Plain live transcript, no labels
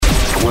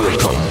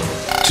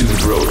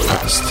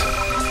broadcast.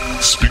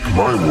 Speak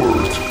My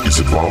Word is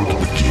about to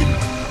begin.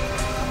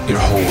 Your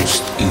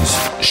host is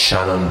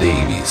Shannon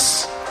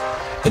Davis,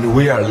 and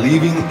we are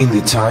living in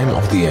the time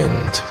of the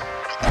end.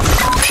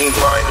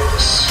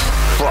 T-minus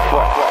 5,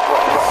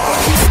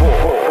 4,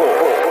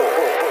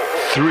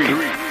 3,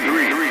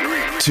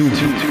 2,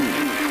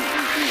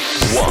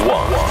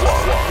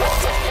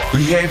 1.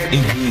 We have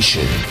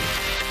ignition.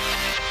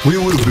 We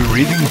will be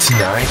reading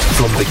tonight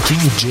from the King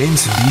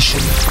James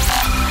Edition.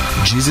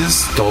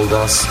 Jesus told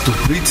us to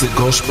preach the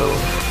gospel,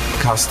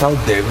 cast out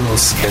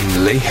devils,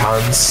 and lay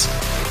hands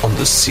on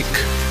the sick.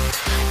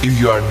 If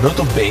you are not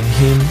obeying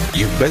him,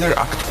 you better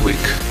act quick.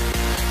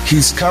 He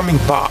is coming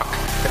back,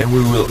 and we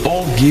will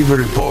all give a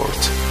report.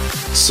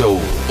 So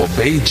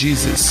obey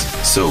Jesus,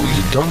 so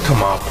you don't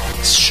come up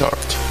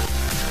short.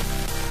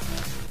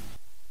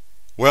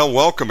 Well,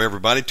 welcome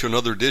everybody to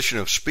another edition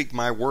of Speak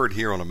My Word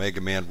here on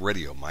Omegaman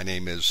Radio. My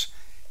name is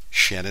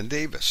Shannon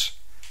Davis.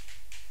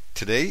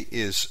 Today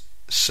is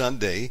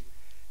Sunday,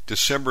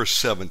 December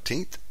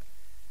 17th,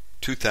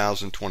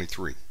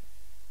 2023.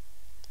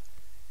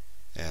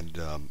 And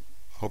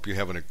hope you're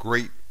having a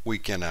great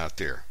weekend out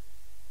there.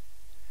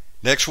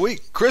 Next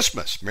week,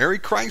 Christmas. Merry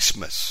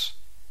Christmas.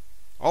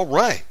 All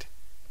right.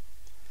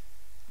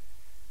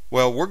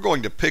 Well, we're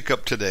going to pick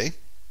up today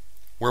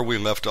where we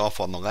left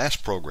off on the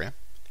last program.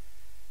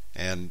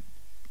 And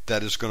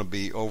that is going to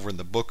be over in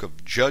the book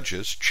of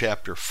Judges,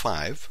 chapter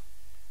 5.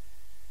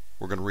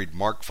 We're going to read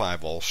Mark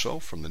 5 also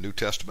from the New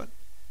Testament.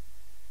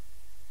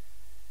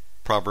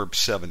 Proverbs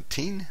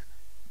 17,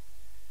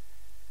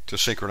 to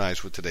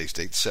synchronize with today's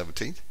date,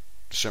 17th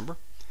December.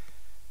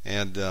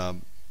 And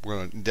we're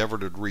going to endeavor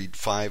to read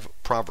 5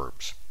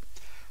 Proverbs.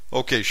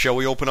 Okay, shall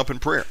we open up in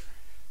prayer?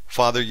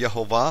 Father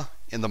Yehovah,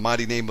 in the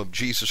mighty name of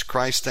Jesus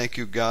Christ, thank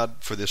you, God,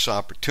 for this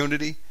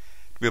opportunity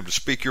to be able to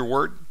speak your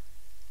word,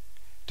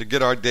 to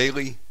get our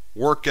daily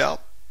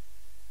workout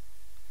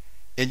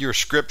in your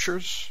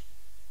scriptures.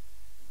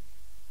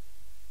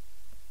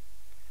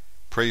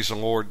 Praise the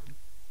Lord.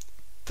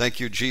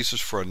 Thank you,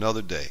 Jesus, for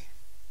another day.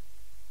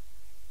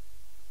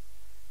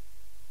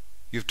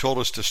 You've told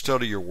us to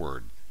study your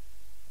word,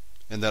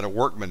 and that a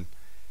workman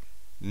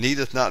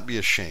needeth not be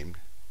ashamed,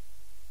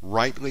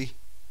 rightly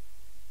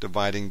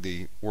dividing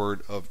the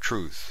word of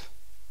truth.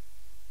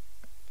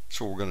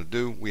 That's what we're going to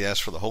do. We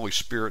ask for the Holy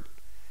Spirit,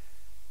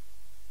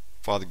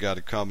 Father God,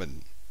 to come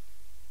and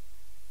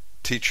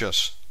teach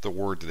us the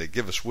word today.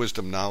 Give us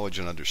wisdom, knowledge,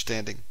 and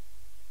understanding.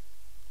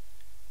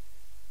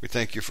 We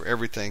thank you for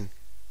everything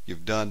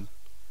you've done.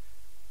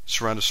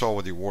 Surround us all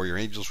with your warrior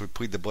angels. We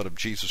plead the blood of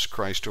Jesus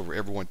Christ over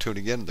everyone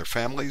tuning in and their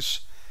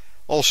families.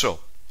 Also,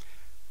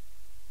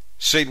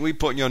 Satan, we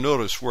put in your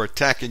notice, we're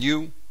attacking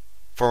you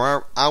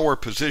for our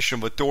position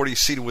of authority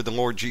seated with the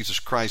Lord Jesus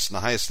Christ in the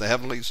highest of the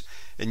heavenlies,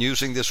 and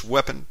using this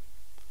weapon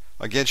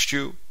against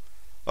you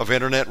of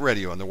internet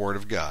radio and the Word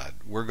of God.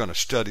 We're going to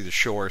study to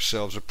show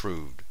ourselves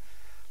approved,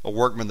 a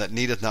workman that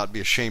needeth not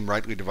be ashamed,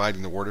 rightly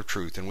dividing the word of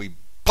truth. And we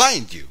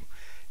bind you,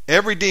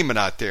 every demon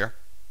out there,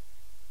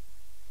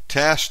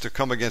 tasked to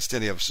come against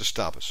any of us to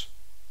stop us.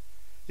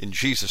 In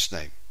Jesus'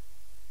 name,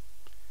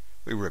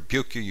 we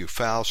rebuke you, you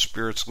foul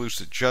spirits. Loose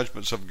the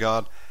judgments of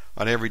God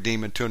on every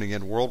demon tuning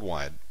in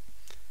worldwide.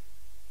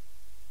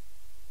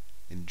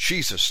 In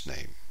Jesus'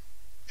 name,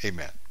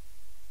 amen.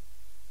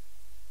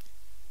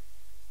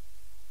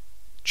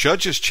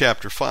 Judges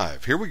chapter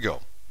 5. Here we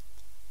go.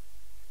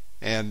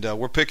 And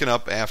we're picking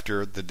up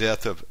after the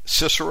death of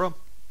Sisera.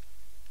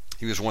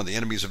 He was one of the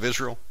enemies of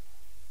Israel.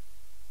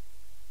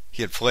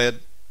 He had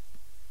fled,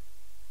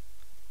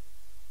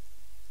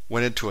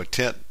 went into a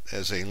tent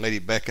as a lady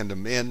beckoned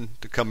him in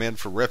to come in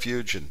for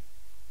refuge, and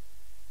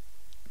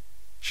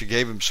she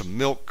gave him some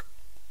milk.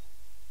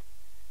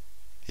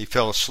 He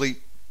fell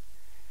asleep,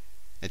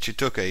 and she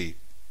took a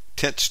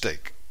tent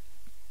stake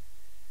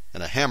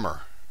and a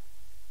hammer,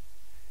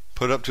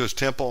 put up to his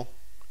temple,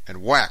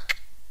 and whack,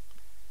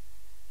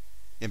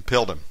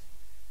 impaled him.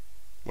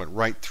 Went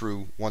right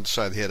through one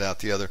side of the head, out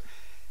the other,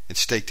 and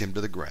staked him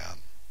to the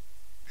ground.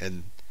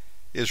 And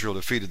Israel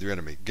defeated their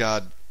enemy.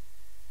 God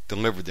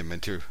delivered them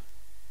into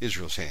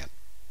Israel's hand.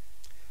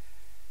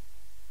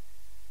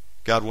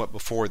 God went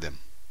before them.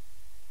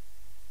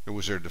 It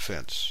was their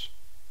defense.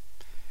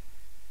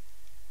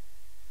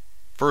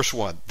 Verse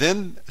 1.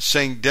 Then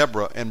sang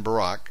Deborah and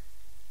Barak,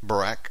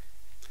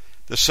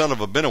 the son of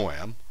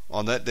Abinoam,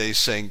 on that day,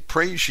 saying,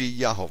 Praise ye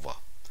Jehovah,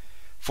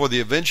 for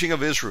the avenging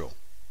of Israel,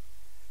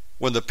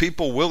 when the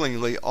people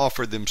willingly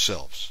offered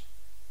themselves.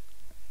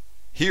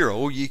 Hear,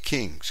 O ye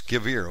kings,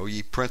 give ear, O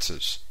ye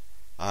princes.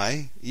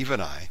 I,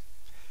 even I,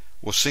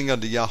 will sing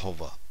unto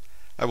Jehovah.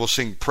 I will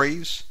sing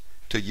praise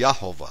to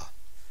Jehovah,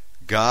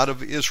 God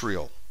of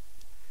Israel.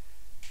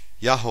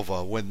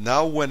 Jehovah, when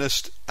thou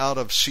wentest out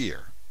of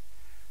Seir,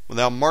 when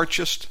thou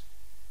marchest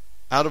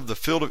out of the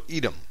field of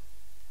Edom,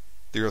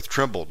 the earth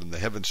trembled and the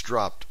heavens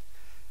dropped.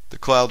 The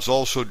clouds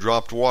also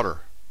dropped water.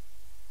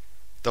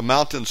 The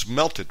mountains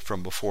melted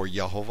from before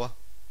Jehovah,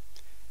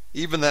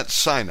 even that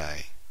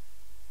Sinai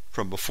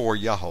from before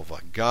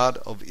Jehovah, God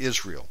of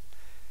Israel.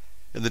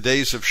 In the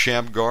days of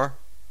Shamgar,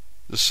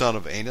 the son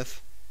of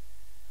Anath.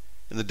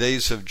 In the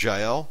days of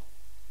Jael,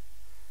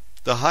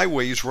 the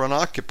highways were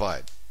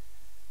unoccupied,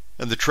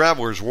 and the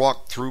travelers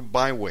walked through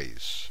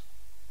byways.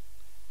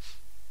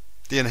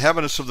 The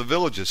inhabitants of the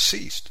villages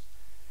ceased.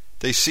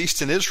 They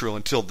ceased in Israel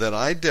until that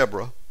I,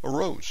 Deborah,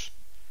 arose.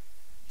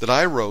 That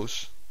I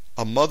rose,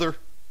 a mother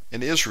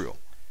in Israel.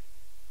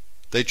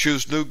 They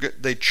chose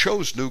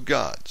new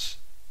gods.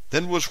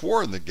 Then was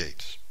war in the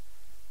gates.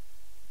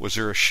 Was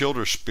there a shield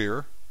or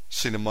spear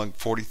seen among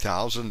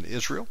 40,000 in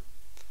Israel?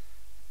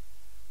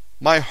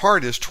 My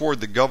heart is toward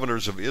the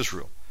governors of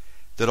Israel,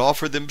 that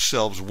offer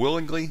themselves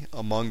willingly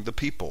among the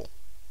people.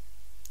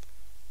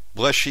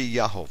 Bless ye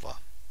Yahovah.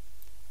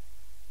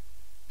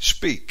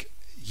 Speak,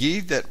 ye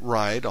that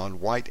ride on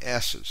white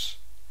asses,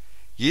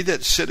 ye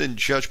that sit in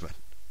judgment,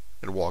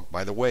 and walk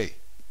by the way.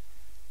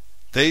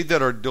 They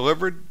that are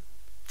delivered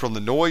from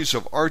the noise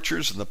of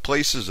archers and the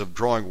places of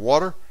drawing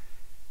water,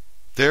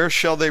 there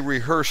shall they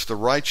rehearse the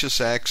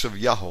righteous acts of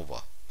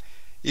Yahovah,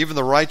 even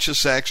the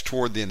righteous acts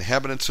toward the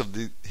inhabitants of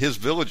his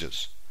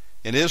villages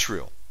in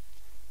Israel.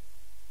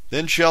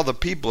 Then shall the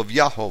people of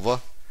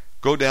Yahovah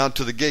go down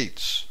to the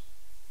gates.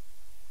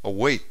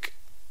 Awake,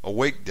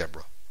 awake,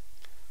 Deborah.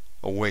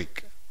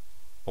 Awake,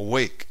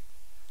 awake.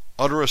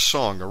 Utter a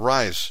song,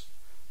 arise,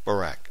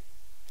 Barak,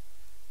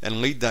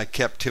 and lead thy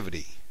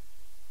captivity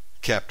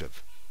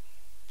captive,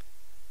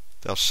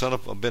 thou son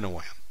of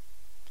Abinoam.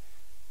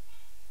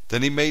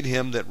 Then he made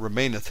him that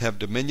remaineth have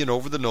dominion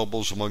over the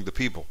nobles among the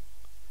people.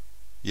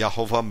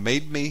 Yahovah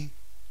made me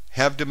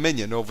have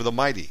dominion over the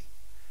mighty.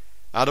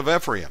 Out of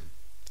Ephraim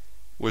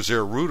was there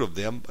a root of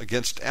them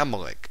against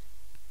Amalek.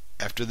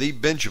 After thee,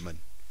 Benjamin.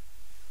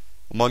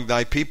 Among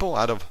thy people,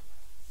 out of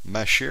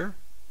Mashir,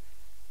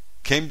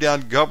 came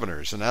down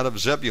governors, and out of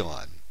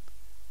Zebulun,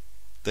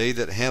 they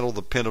that handle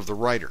the pen of the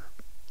writer.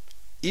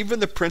 Even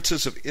the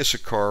princes of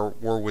Issachar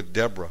were with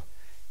Deborah,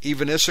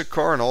 even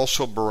Issachar and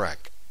also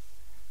Barak.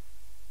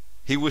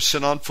 He was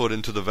sent on foot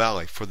into the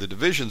valley. For the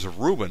divisions of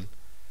Reuben,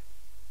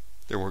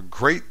 there were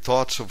great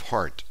thoughts of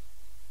heart.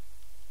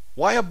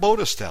 Why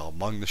abodest thou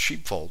among the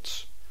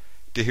sheepfolds,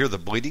 to hear the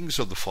bleatings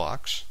of the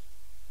flocks?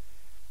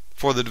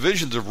 For the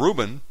divisions of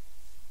Reuben,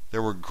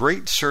 there were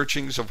great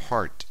searchings of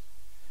heart.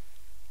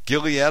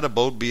 Gilead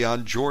abode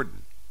beyond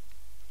Jordan.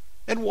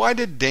 And why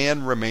did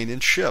Dan remain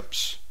in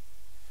ships?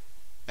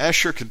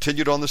 Asher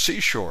continued on the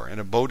seashore, and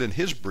abode in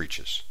his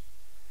breaches.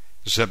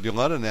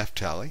 Zebulun and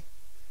Naphtali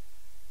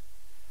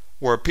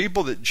were a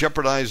people that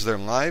jeopardized their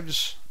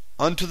lives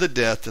unto the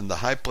death in the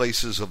high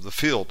places of the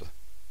field.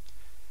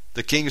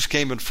 The kings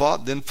came and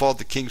fought, then fought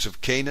the kings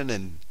of Canaan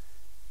and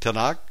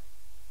Tanakh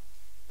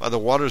by the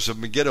waters of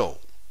Megiddo.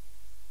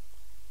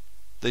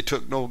 They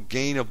took no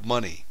gain of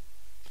money.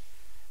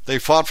 They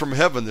fought from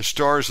heaven. The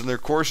stars in their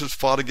courses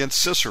fought against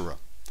Sisera.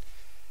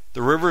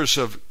 The rivers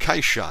of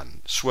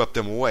Kishon swept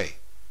them away.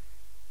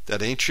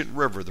 That ancient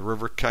river, the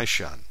river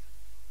Kishon.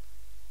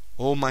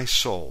 O my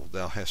soul,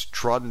 thou hast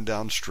trodden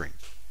down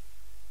strength.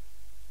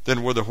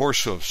 Then were the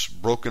horse hoofs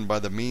broken by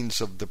the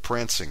means of the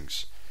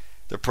prancings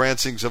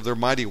of their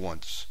mighty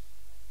ones.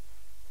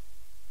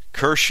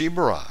 Curse ye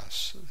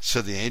Meraz,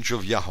 said the angel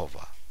of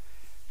Yahovah.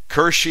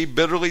 Curse ye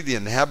bitterly the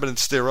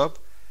inhabitants thereof,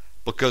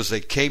 because they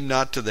came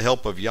not to the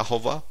help of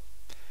Yahovah,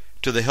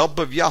 to the help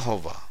of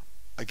Yahovah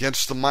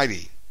against the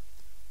mighty.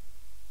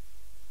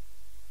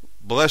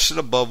 Blessed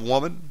above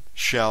woman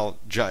shall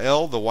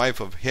Jael, the wife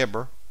of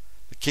Heber,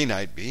 the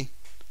Kenite, be.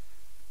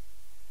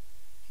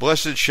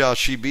 Blessed shall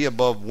she be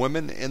above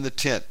women in the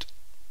tent.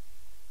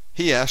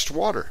 He asked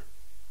water.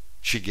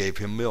 She gave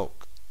him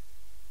milk.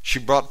 She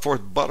brought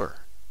forth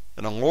butter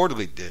in a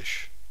lordly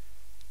dish.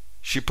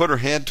 She put her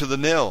hand to the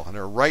nail, and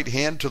her right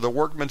hand to the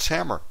workman's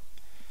hammer.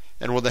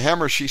 And with the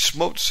hammer she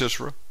smote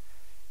Sisera.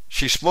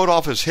 She smote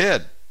off his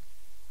head,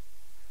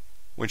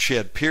 when she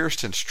had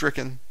pierced and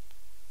stricken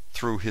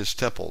through his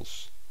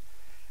temples.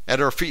 At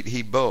her feet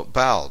he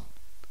bowed.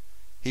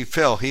 He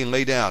fell, he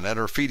lay down. At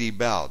her feet he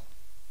bowed.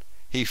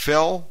 He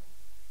fell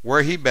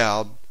where he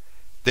bowed.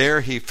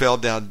 There he fell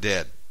down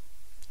dead.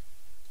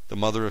 The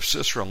mother of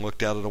Sisera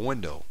looked out at a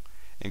window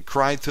and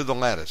cried through the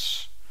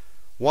lattice,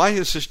 Why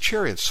is his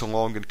chariot so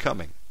long in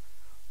coming?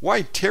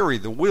 Why tarry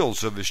the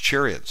wheels of his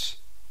chariots?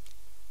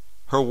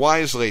 Her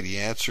wise lady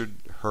answered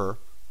her.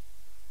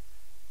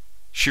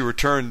 She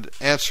returned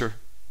answer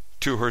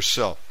to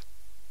herself.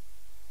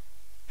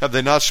 Have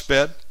they not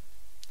sped?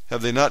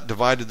 Have they not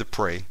divided the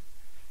prey?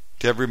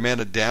 To every man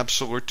a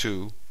damsel or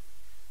two,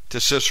 to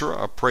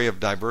Sisera a prey of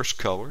diverse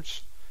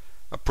colors,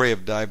 a prey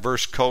of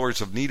diverse colors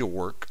of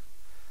needlework,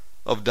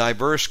 on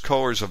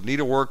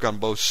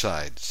both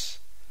sides,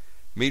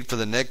 meat for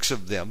the necks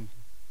of them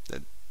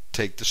that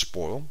take the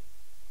spoil.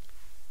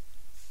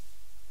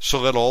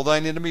 So let all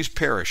thine enemies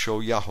perish, O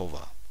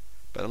Yahovah,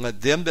 but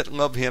let them that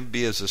love him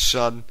be as the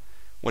sun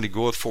when he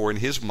goeth forth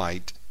in his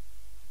might,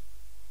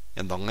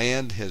 and the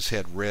land has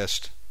had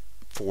rest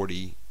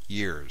 40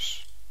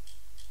 years.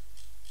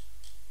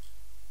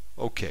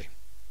 Okay.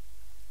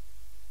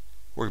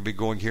 We're going to be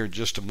going here in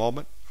just a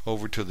moment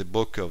over to the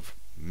book of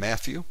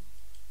Matthew.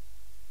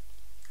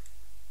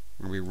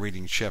 We're going to be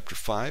reading chapter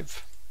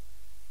 5.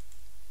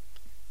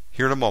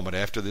 here in a moment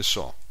after this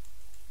song.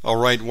 All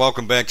right,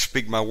 welcome back to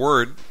Speak My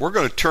Word. We're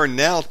going to turn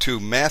now to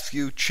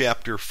Matthew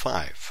chapter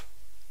 5.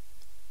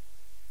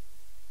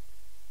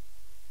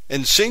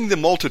 And seeing the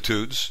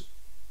multitudes,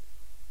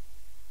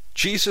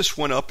 Jesus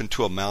went up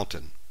into a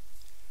mountain,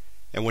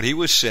 and when he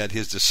was set,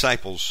 his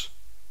disciples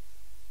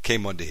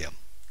came unto him.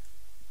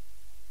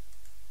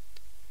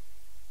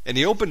 And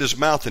he opened his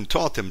mouth and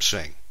taught them,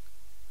 saying,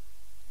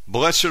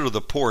 Blessed are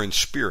the poor in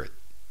spirit,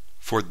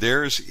 for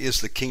theirs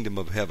is the kingdom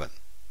of heaven.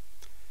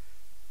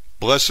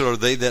 Blessed are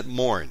they that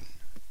mourn,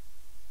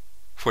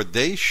 for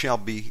they shall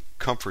be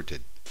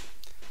comforted.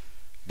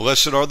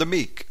 Blessed are the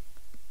meek,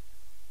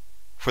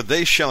 for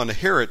they shall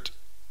inherit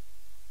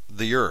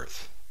the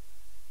earth.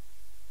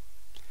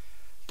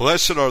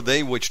 Blessed are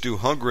they which do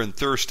hunger and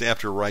thirst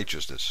after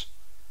righteousness,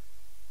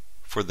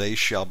 for they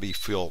shall be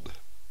filled.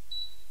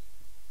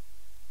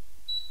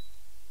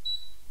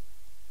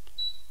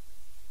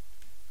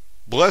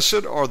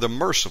 Blessed are the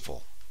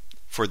merciful,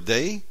 for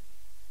they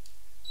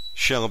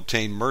shall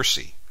obtain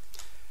mercy.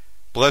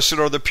 Blessed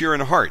are the pure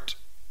in heart,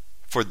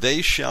 for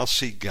they shall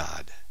see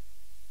God.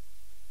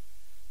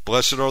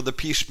 Blessed are the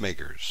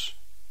peacemakers,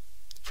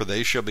 for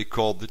they shall be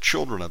called the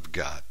children of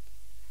God.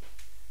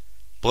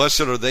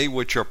 Blessed are they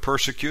which are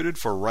persecuted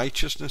for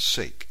righteousness'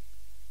 sake,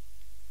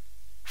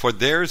 for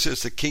theirs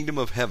is the kingdom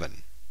of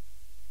heaven.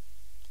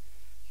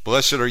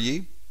 Blessed are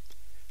ye,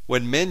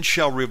 when men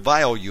shall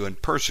revile you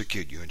and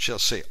persecute you, and shall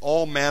say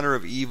all manner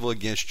of evil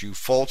against you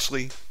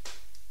falsely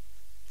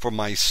for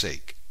my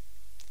sake.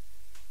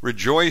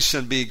 Rejoice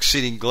and be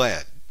exceeding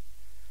glad,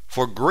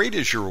 for great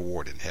is your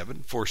reward in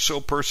heaven, for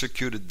so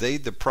persecuted they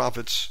the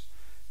prophets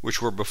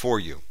which were before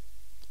you.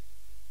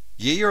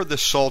 Ye are the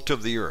salt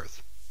of the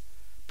earth,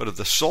 but if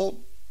the salt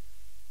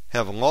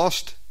have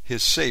lost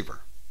his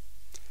savour,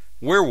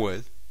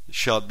 wherewith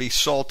shall it be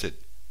salted?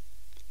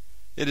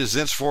 It is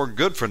thenceforth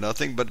good for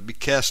nothing but to be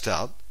cast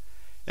out,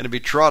 and to be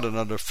trodden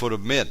under the foot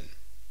of men.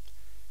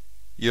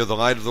 Ye are the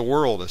light of the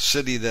world. A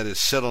city that is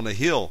set on a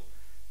hill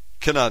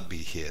cannot be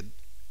hid.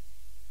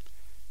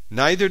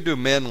 Neither do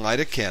men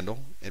light a candle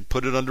and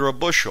put it under a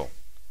bushel,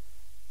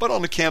 but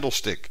on a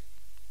candlestick,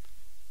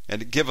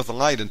 and it giveth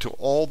light unto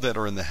all that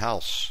are in the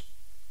house.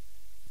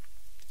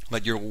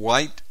 Let your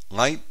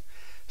light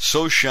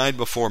so shine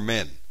before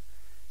men,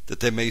 that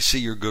they may see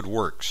your good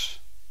works,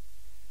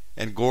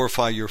 and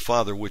glorify your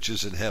Father which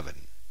is in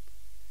heaven.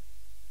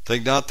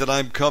 Think not that I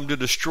am come to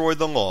destroy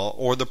the law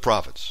or the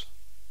prophets.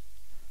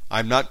 I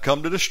am not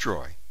come to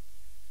destroy,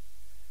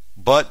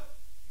 but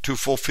to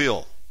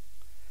fulfill.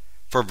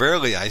 For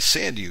verily I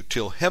say unto you,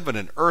 till heaven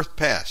and earth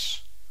pass,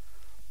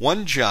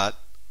 one jot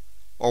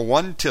or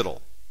one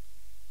tittle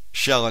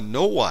shall in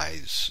no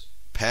wise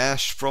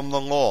pass from the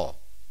law,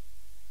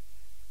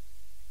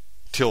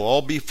 till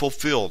all be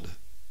fulfilled.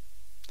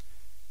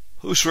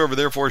 Whosoever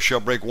therefore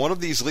shall break one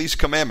of these least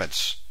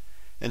commandments,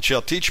 and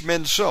shall teach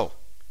men so,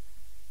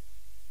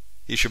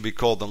 he shall be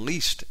called the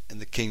least in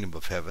the kingdom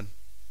of heaven.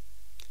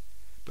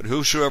 But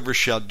whosoever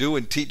shall do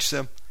and teach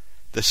them,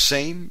 the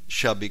same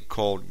shall be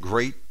called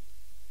great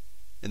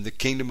in the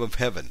kingdom of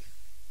heaven.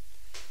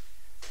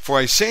 For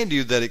I say unto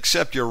you that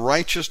except your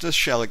righteousness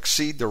shall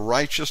exceed the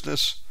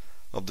righteousness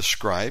of the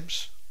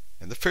scribes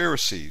and the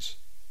Pharisees,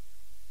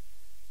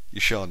 you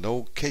shall in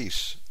no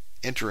case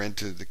enter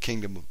into the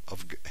kingdom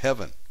of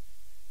heaven.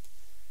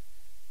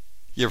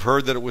 You have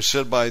heard that it was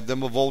said by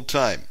them of old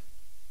time,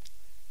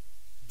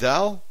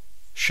 Thou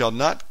shalt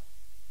not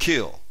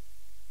kill,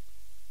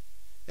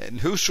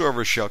 and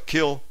whosoever shall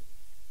kill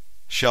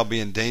shall be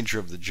in danger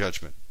of the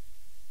judgment.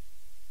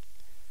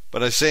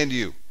 But I say unto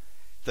you,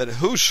 that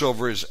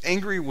whosoever is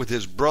angry with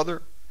his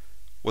brother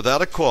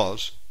without a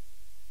cause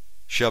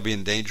shall be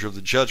in danger of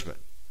the judgment.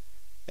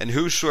 And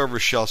whosoever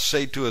shall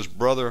say to his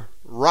brother,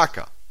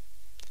 Raca,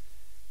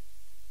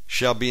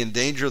 shall be in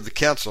danger of the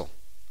council.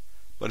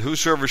 But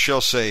whosoever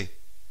shall say,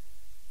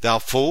 Thou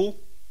fool,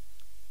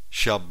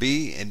 shall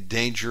be in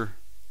danger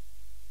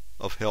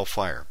of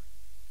hellfire.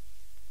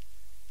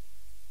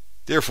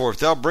 Therefore, if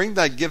thou bring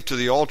thy gift to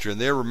the altar, and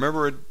there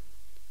remember it,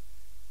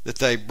 that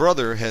thy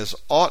brother has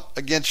aught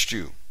against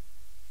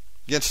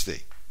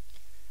thee,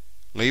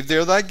 leave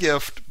there thy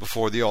gift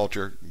before the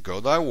altar, go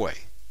thy way.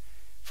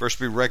 First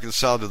be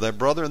reconciled to thy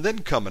brother, and then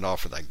come and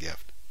offer thy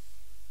gift.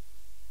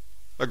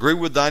 Agree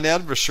with thine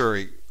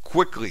adversary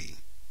quickly,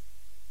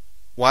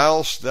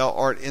 whilst thou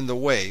art in the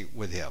way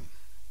with him,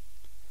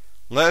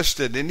 lest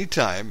at any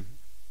time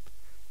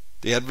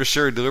the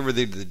adversary deliver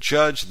thee to the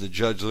judge, and the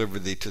judge deliver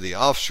thee to the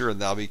officer,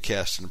 and thou be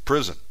cast into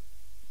prison.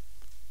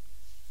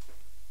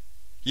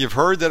 Ye have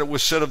heard that it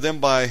was said of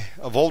them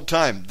of old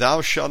time,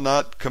 Thou shalt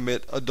not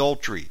commit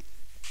adultery.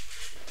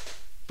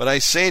 But I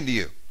say unto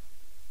you,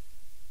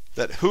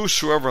 that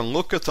whosoever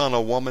looketh on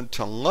a woman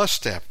to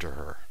lust after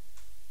her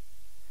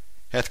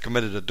hath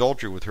committed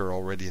adultery with her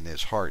already in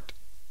his heart.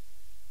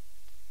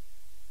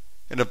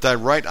 And if thy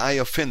right eye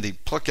offend thee,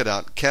 pluck it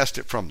out, and cast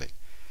it from thee.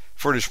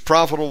 For it is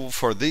profitable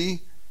for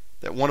thee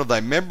that one of thy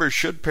members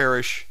should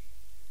perish,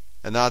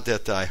 and not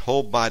that thy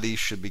whole body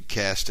should be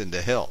cast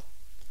into hell.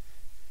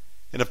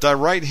 And if thy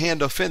right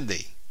hand offend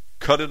thee,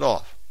 cut it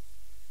off,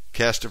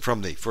 cast it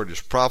from thee. For it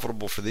is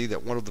profitable for thee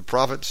that one of the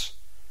prophets,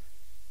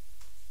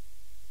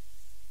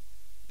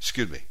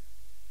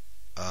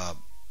 I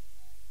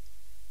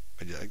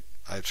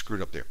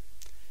screwed up there.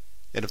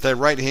 And if thy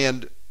right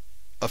hand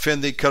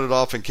offend thee, cut it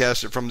off and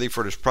cast it from thee,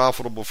 for it is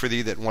profitable for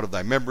thee that one of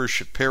thy members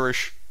should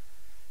perish,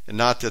 and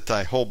not that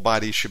thy whole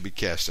body should be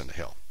cast into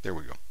hell. There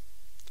we go.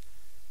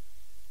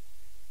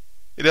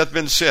 It hath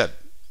been said,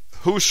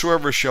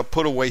 whosoever shall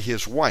put away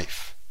his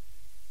wife,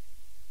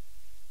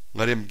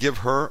 let him give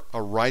her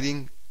a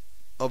writing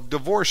of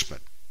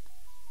divorcement.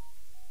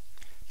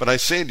 But I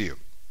say to you,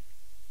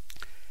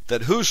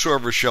 that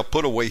whosoever shall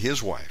put away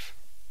his wife,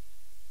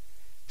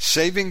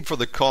 saving for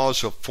the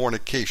cause of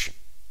fornication,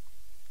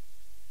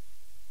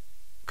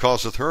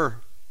 causeth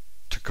her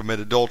to commit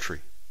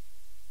adultery.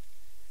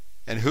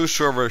 And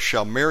whosoever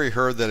shall marry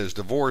her that is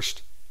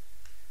divorced,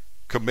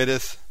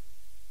 committeth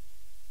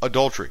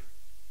adultery.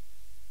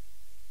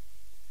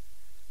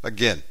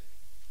 Again,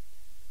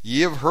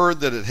 ye have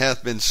heard that it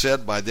hath been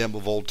said by them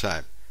of old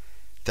time,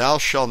 thou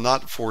shalt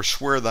not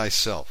forswear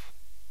thyself,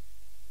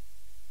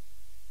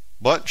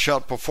 but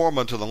shalt perform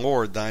unto the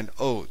Lord thine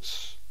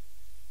oaths.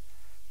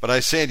 But I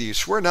say unto you,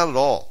 swear not at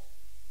all,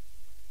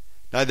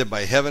 neither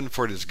by heaven,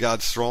 for it is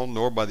God's throne,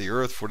 nor by the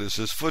earth, for it is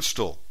his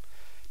footstool,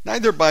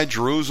 neither by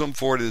Jerusalem,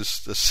 for it is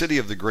the city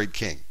of the great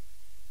king.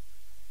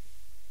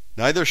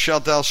 Neither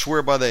shalt thou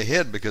swear by thy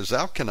head, because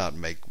thou cannot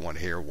make one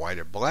hair white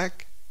or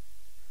black.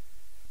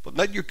 But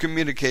let your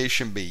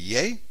communication be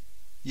yea,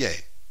 yea,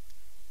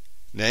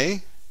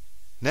 nay,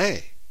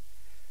 nay.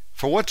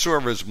 For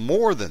whatsoever is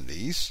more than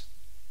these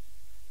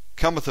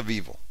cometh of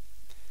evil.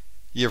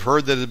 Ye have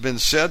heard that it has been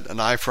said, an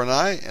eye for an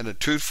eye, and a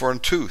tooth for a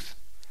tooth.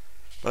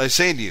 But I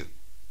say unto you,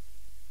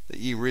 that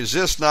ye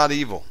resist not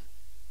evil.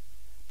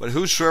 But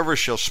whosoever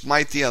shall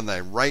smite thee on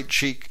thy right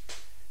cheek,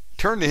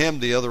 turn to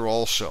him the other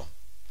also.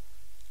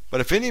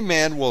 But if any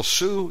man will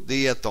sue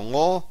thee at the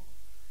law,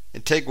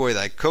 and take away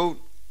thy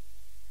coat,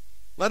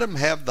 let him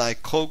have thy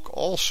cloak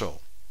also.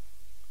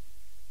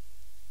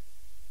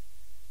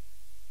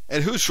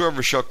 And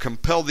whosoever shall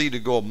compel thee to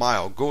go a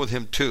mile, go with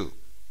him too.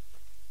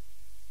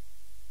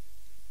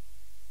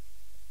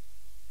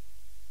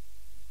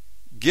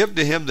 Give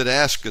to him that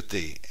asketh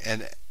thee,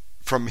 and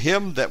from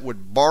him that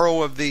would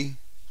borrow of thee,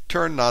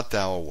 turn not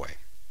thou away.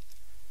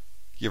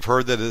 Ye have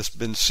heard that it has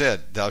been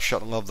said, thou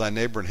shalt love thy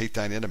neighbor and hate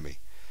thine enemy.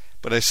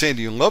 But I say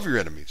unto you, love your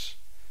enemies,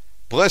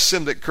 bless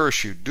them that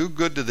curse you, do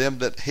good to them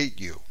that hate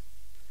you,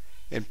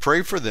 and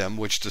pray for them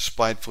which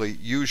despitefully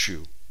use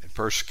you and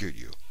persecute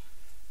you,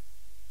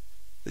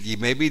 that ye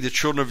may be the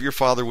children of your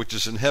Father which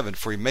is in heaven.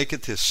 For he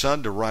maketh his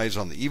sun to rise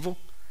on the evil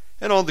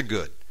and on the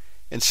good,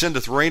 and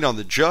sendeth rain on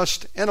the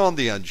just and on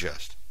the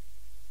unjust.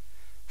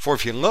 For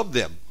if ye love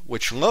them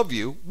which love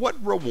you,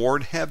 what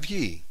reward have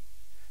ye?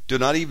 Do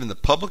not even the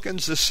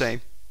publicans the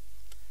same?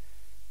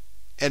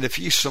 And if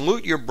ye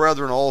salute your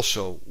brethren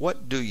also,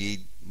 what do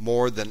ye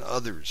more than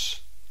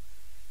others?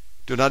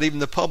 Do not even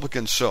the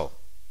publicans so?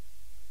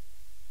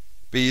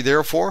 Be ye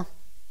therefore,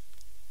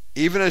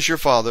 even as your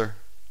Father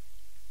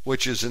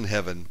which is in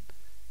heaven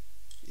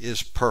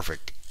is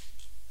perfect.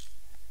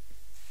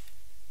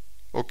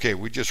 Okay,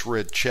 we just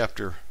read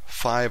chapter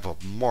 5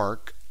 of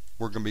Mark.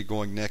 We're going to be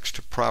going next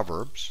to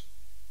Proverbs.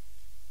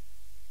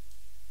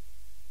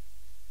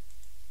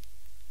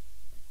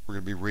 We're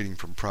going to be reading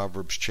from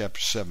Proverbs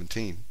chapter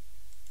 17.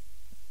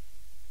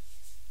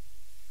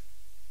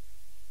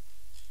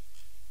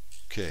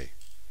 Okay.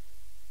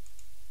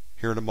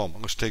 Here in a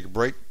moment. Let's take a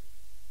break.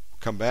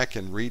 Come back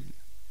and read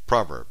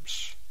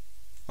Proverbs.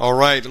 All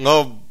right,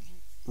 love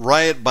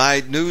Riot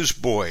by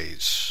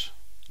Newsboys.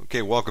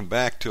 Okay, welcome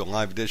back to a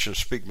live edition of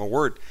Speak My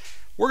Word.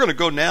 We're going to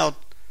go now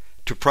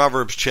to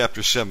Proverbs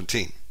chapter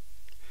 17.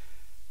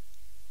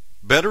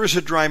 Better is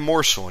a dry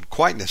morsel and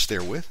quietness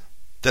therewith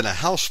than a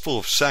house full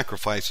of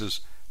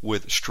sacrifices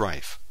with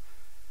strife.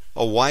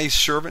 A wise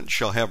servant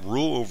shall have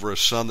rule over a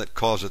son that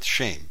causeth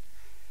shame,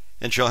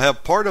 and shall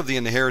have part of the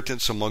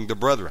inheritance among the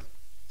brethren.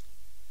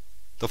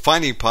 The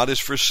finding pot is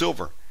for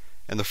silver,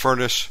 and the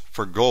furnace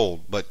for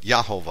gold, but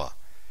Jehovah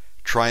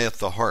trieth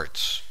the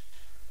hearts.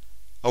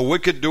 A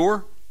wicked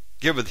doer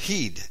giveth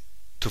heed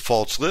to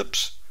false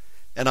lips,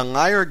 and a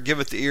liar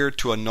giveth ear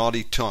to a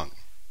naughty tongue.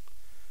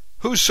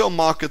 Whoso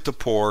mocketh the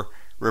poor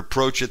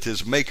reproacheth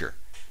his maker,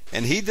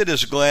 and he that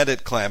is glad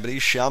at calamity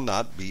shall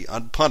not be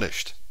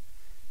unpunished.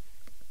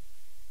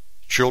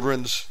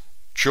 Children's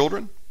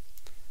children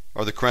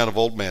are the crown of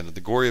old men, and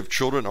the glory of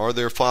children are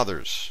their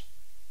fathers.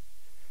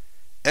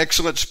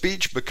 Excellent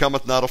speech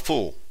becometh not a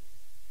fool,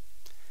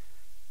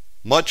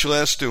 much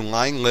less do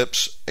lying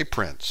lips a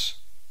prince.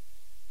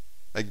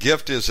 A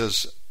gift is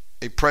as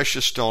a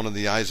precious stone in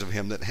the eyes of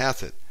him that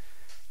hath it.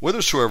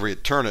 Whithersoever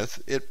it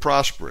turneth, it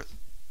prospereth.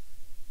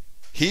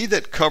 He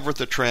that covereth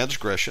a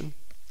transgression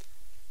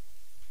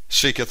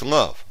seeketh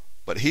love,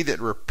 but he that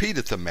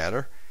repeateth the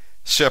matter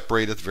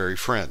separateth very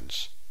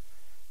friends.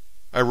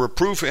 A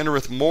reproof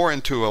entereth more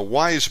into a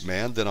wise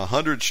man than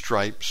 100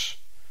 stripes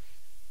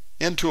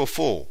into a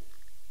fool.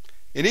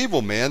 An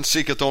evil man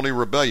seeketh only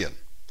rebellion.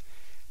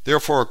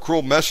 Therefore a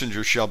cruel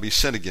messenger shall be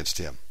sent against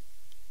him.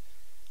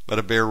 But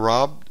a bear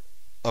robbed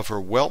of her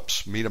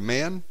whelps meet a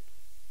man,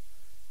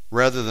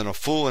 rather than a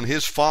fool in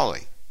his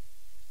folly.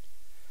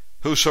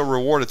 Whoso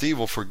rewardeth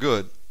evil for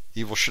good,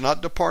 evil shall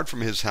not depart from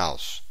his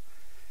house.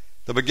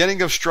 The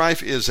beginning of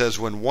strife is as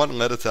when one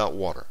letteth out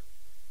water.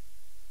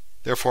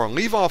 Therefore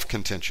leave off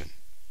contention,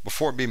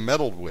 before it be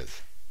meddled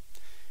with.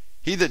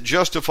 He that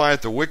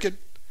justifieth the wicked,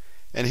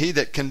 and he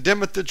that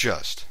condemneth the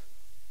just,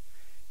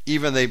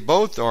 even they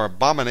both are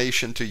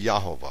abomination to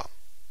Jehovah.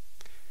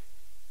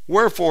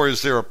 Wherefore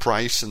is there a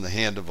price in the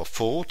hand of a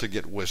fool to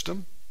get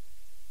wisdom,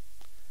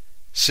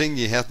 seeing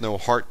he hath no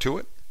heart to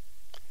it?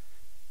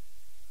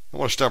 I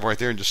want to stop right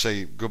there and just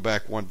say, go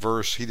back one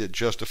verse. He that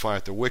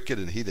justifieth the wicked,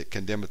 and he that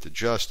condemneth the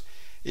just,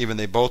 even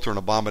they both are an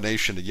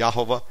abomination to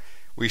Jehovah.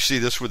 We see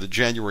this with the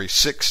January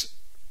 6th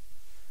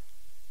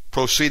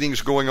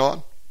proceedings going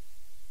on.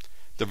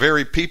 The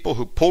very people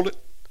who pulled it,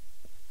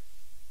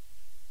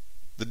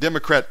 the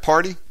Democrat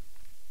Party,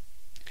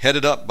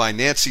 headed up by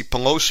Nancy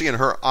Pelosi and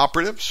her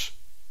operatives.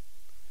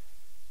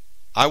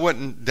 I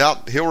wouldn't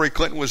doubt Hillary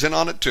Clinton was in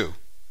on it too.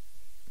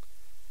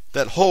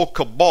 That whole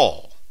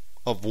cabal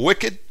of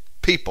wicked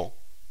people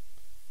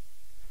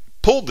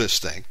pulled this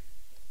thing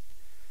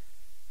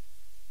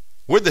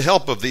with the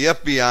help of the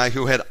FBI,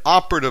 who had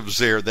operatives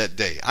there that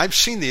day. I've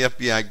seen the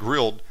FBI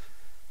grilled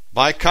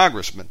by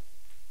congressmen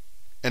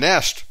and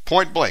asked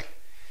point blank,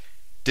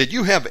 did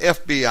you have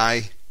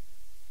FBI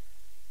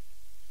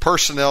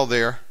personnel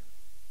there,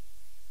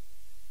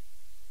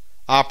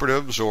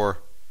 operatives or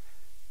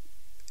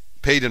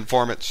paid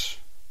informants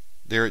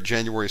there at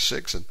January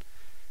 6th? And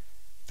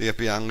the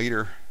FBI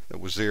leader that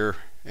was there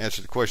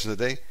answered the question of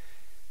the day,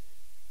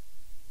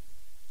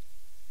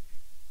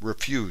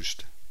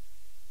 refused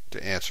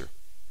to answer.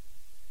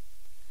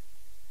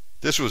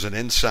 This was an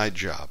inside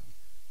job.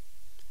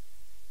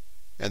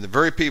 And the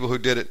very people who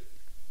did it,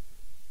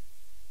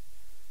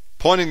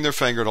 pointing their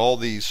finger at all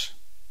these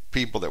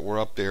people that were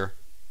up there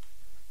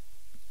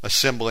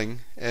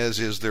assembling, as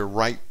is their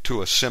right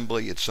to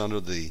assembly, it's under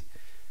the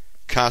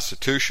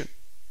Constitution,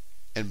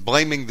 and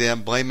blaming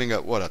them, blaming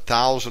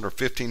 1,000 or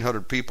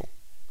 1,500 people,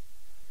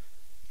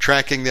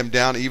 tracking them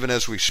down even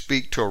as we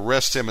speak to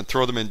arrest them and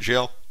throw them in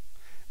jail.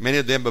 Many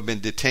of them have been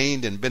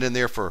detained and been in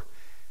there for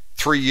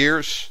 3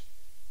 years,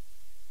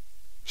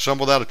 some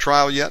without a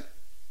trial yet.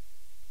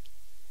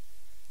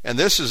 And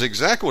this is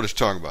exactly what it's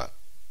talking about.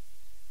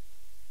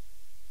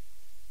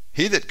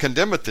 He that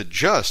condemneth the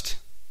just,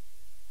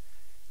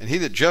 and he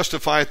that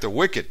justifieth the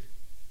wicked,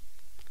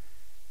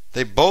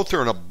 they both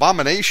are an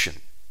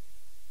abomination.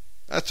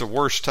 That's the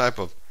worst type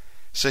of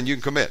sin you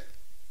can commit.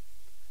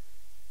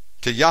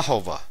 To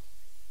Jehovah.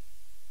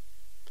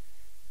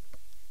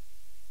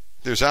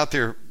 There's out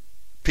there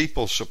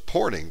people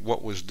supporting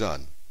what was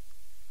done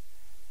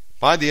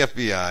by the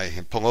FBI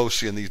and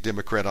Pelosi and these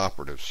Democrat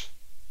operatives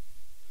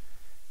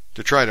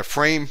to try to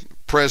frame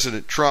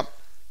President Trump,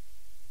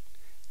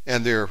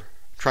 and they're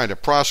trying to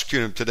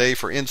prosecute him today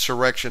for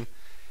insurrection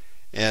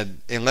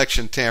and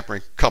election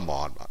tampering. Come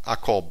on, I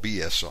call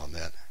BS on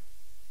that.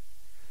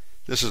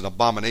 This is an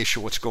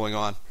abomination what's going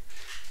on.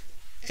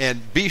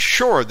 And be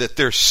sure that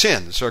their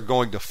sins are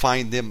going to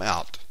find them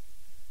out.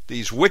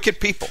 These wicked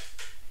people.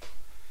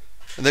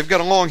 And they've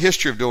got a long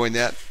history of doing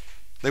that.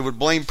 They would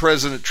blame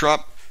President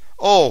Trump.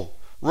 Oh,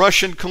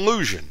 Russian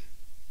collusion.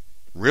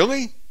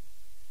 Really?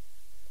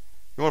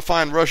 You want to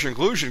find Russian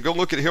collusion? Go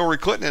look at Hillary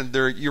Clinton and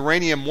their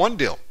Uranium One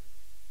deal.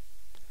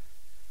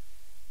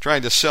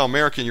 Trying to sell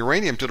American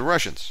uranium to the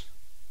Russians.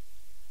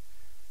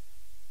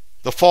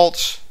 The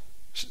false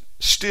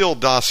Steele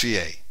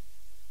dossier.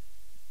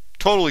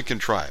 Totally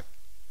contrived.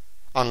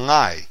 A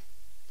lie.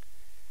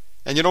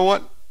 And you know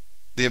what?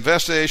 The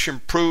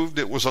investigation proved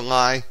it was a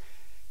lie.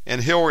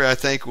 And Hillary, I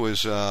think,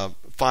 was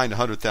fined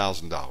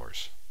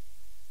 $100,000.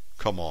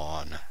 Come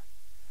on.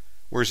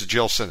 Where's the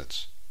jail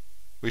sentence?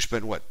 We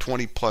spent,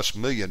 20+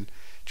 million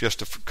just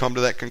to come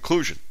to that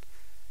conclusion.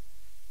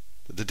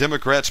 The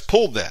Democrats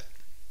pulled that.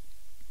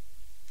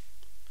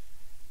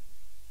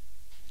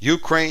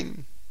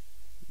 Ukraine,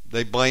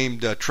 they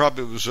blamed Trump.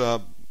 It was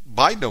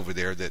Biden over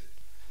there that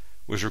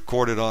was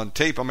recorded on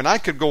tape. I mean, I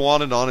could go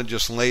on and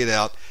just lay it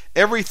out.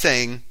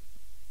 Everything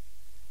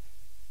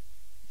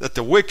that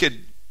the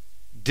wicked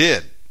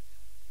did.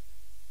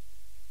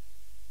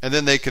 And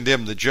then they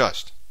condemned the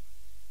just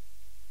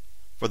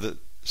for the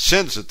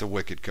sins that the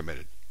wicked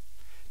committed.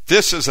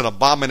 This is an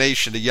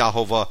abomination to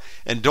Jehovah,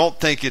 and don't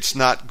think it's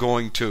not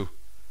going to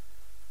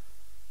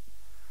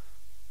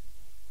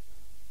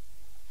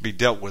be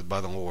dealt with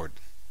by the Lord.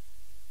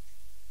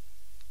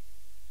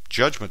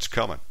 Judgment's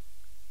coming.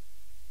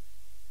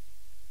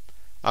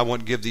 I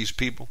wouldn't give these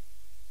people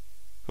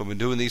who have been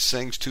doing these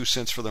things 2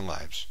 cents for their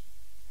lives.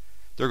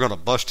 They're going to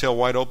bust hell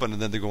wide open,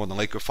 and then they go in the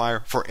lake of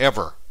fire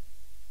forever.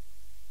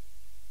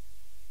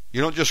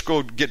 You don't just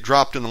go get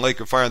dropped in the lake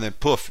of fire and then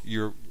poof,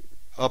 you're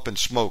up in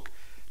smoke.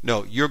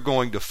 No, you're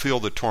going to feel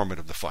the torment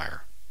of the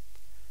fire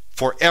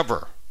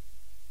forever.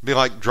 Be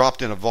like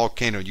dropped in a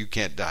volcano, you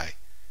can't die.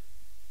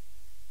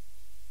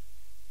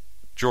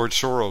 George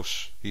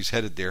Soros, he's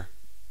headed there.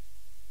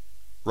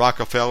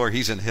 Rockefeller,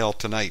 he's in hell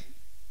tonight.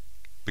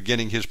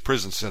 beginning his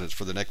prison sentence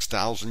for the next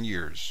 1,000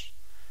 years.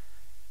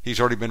 He's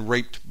already been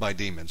raped by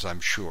demons, I'm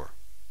sure.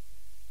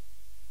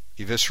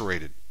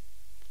 Eviscerated.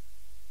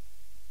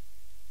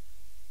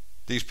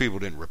 These people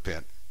didn't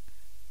repent.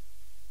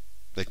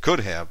 They could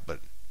have,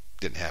 but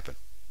didn't happen.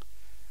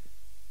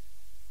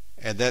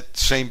 And that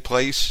same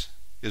place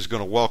is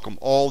going to welcome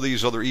all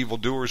these other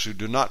evildoers who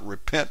do not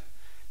repent.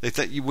 They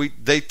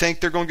think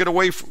they're going to get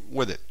away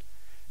with it.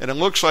 And it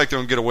looks like they're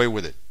going to get away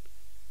with it.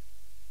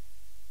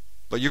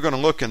 But you're going to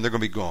look and they're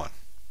going to be gone.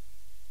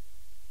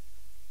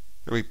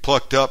 They're going to be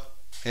plucked up,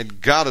 and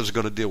God is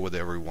going to deal with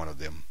every one of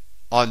them.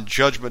 On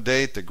Judgment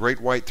Day, at the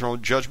great white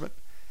throne judgment,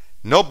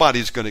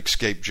 nobody's going to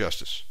escape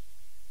justice.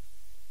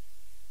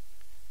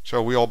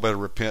 So we all better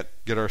repent,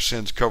 get our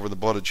sins covered in the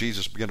blood of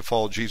Jesus, begin to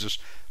follow Jesus,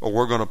 or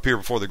we're going to appear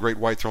before the great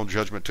white throne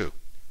judgment too,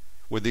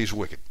 with these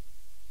wicked.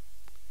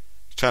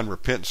 It's time to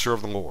repent and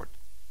serve the Lord.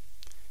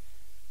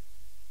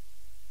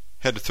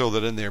 Had to throw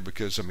that in there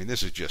because,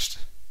 this is just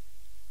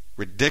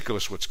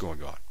ridiculous what's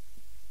going on.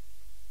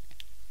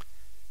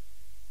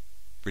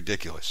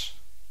 Ridiculous.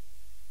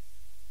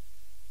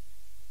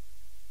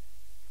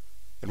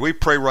 And we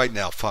pray right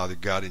now, Father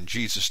God, in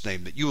Jesus'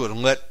 name, that you would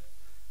let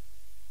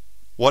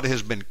what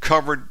has been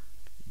covered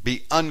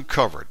be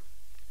uncovered.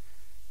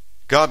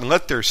 God, and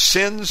let their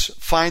sins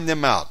find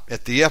them out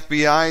at the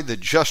FBI, the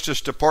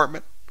Justice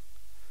Department,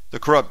 the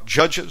corrupt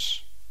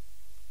judges,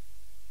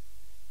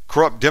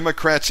 corrupt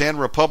Democrats and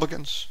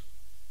Republicans,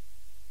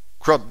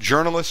 corrupt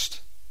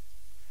journalists,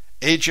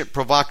 agent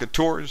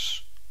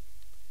provocateurs,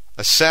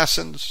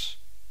 assassins,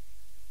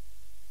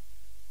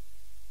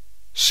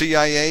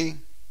 CIA,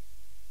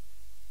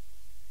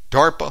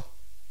 DARPA,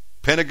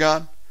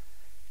 Pentagon,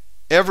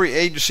 every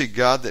agency,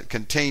 God, that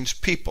contains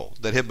people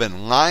that have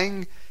been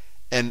lying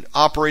and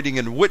operating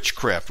in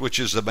witchcraft, which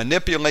is the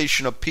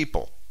manipulation of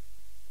people.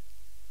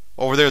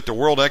 Over there at the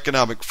World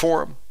Economic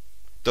Forum,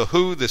 the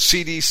WHO, the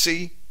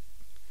CDC,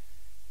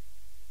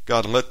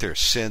 God, let their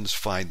sins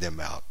find them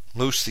out.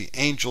 Loose the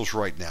angels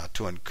right now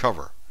to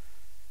uncover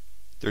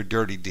their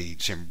dirty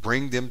deeds and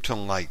bring them to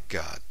light,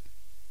 God.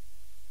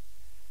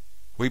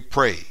 We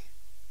pray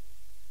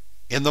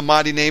in the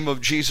mighty name of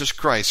Jesus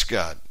Christ,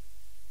 God.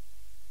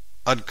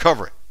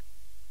 Uncover it.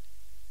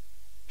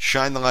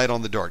 Shine the light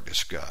on the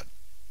darkness, God.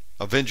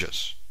 Avenge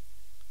us.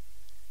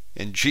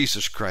 In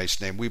Jesus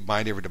Christ's name, we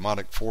bind every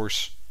demonic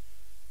force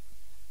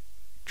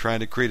trying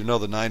to create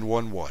another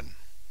 911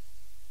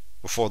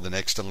 before the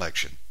next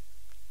election.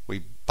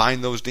 We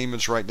bind those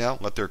demons right now.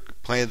 Let their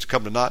plans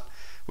come to naught.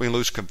 We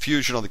lose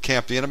confusion on the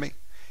camp of the enemy.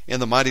 In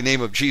the mighty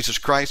name of Jesus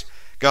Christ,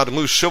 God,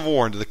 lose civil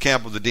war into the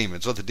camp of the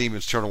demons. Let the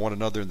demons turn on one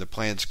another and their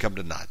plans come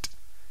to naught.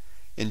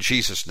 In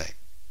Jesus' name.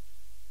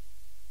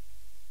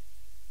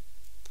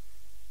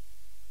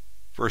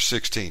 Verse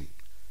 16.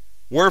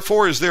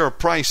 Wherefore is there a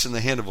price in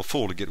the hand of a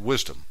fool to get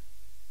wisdom?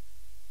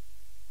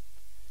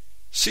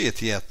 Seeth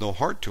he hath no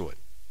heart to it.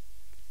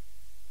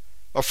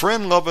 A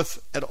friend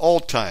loveth at all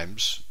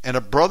times, and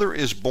a brother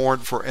is born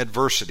for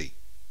adversity.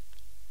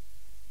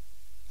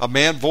 A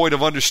man void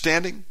of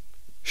understanding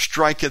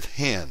striketh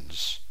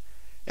hands,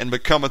 and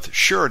becometh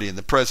surety in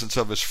the presence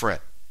of his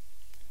friend.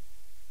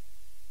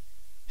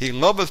 He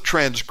loveth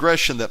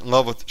transgression that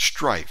loveth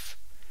strife,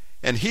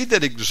 and he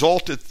that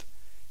exalteth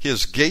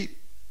his gate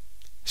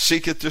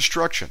seeketh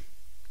destruction.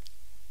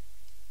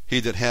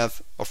 He that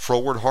hath a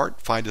froward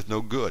heart findeth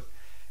no good,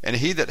 and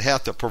he that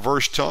hath a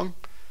perverse tongue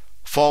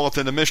falleth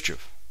into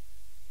mischief.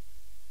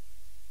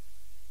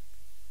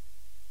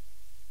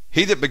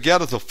 He that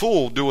begetteth a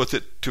fool doeth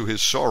it to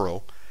his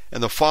sorrow,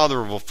 and the father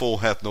of a fool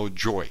hath no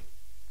joy.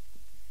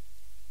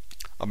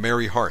 A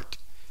merry heart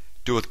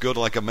doeth good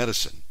like a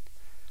medicine,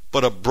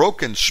 but a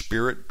broken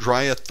spirit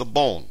drieth the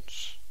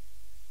bones.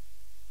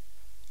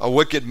 A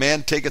wicked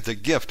man taketh a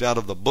gift out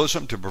of the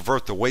bosom to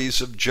pervert the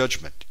ways of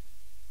judgment.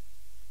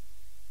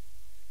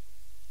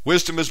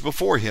 Wisdom is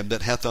before him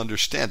that hath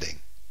understanding,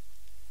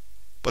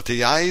 but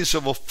the eyes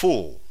of a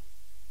fool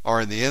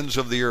are in the ends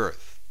of the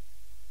earth.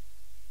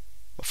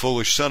 A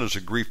foolish son is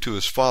a grief to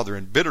his father,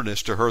 and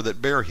bitterness to her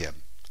that bare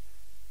him.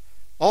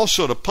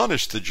 Also to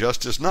punish the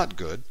just is not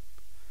good,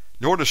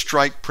 nor to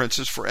strike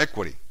princes for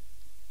equity.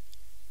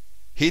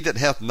 He that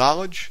hath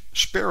knowledge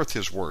spareth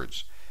his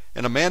words,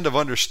 and a man of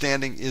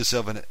understanding is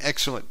of an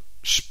excellent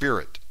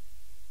spirit.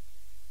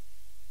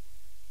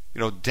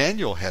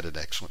 Daniel had an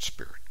excellent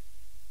spirit.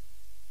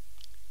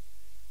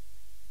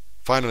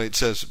 Finally, it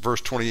says,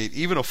 verse 28,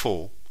 even a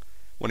fool,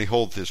 when he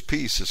holdeth his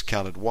peace, is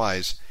counted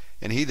wise,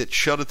 and he that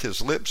shutteth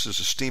his lips is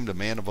esteemed a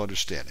man of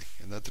understanding.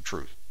 Isn't that the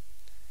truth?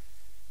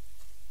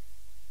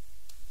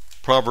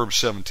 Proverbs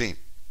 17.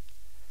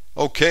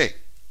 Okay,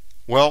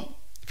 well,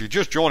 if you're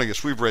just joining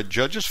us, we've read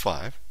Judges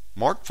 5,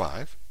 Mark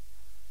 5.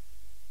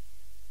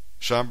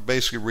 So I'm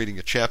basically reading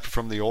a chapter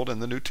from the Old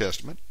and the New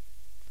Testament.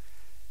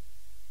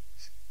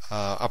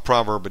 A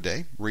proverb a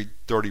day. Read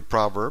 30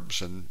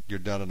 proverbs and you're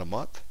done in a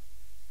month.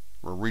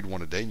 Or read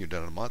one a day and you're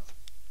done in a month.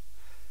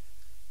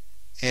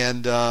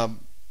 And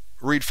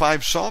read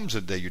 5 Psalms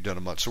a day, you're done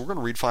in a month. So we're going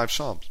to read 5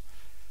 Psalms.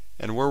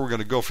 And where we're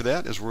going to go for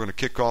that is we're going to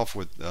kick off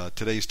with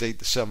today's date,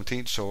 the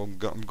 17th. So I'm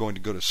going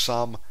to go to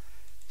Psalm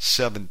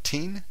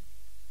 17.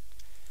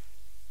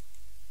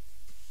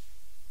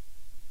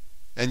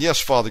 And yes,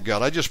 Father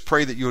God, I just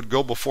pray that you would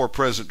go before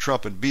President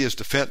Trump and be his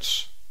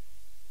defense.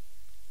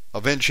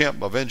 Avenge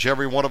him, avenge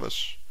every one of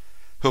us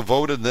who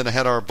voted and then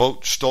had our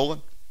vote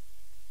stolen.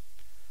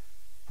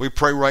 We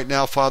pray right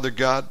now, Father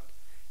God,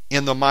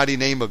 in the mighty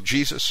name of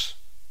Jesus.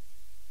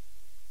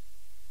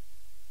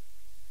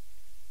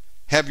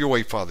 Have your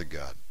way, Father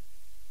God.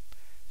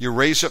 You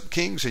raise up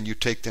kings and you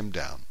take them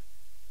down.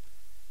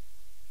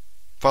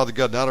 Father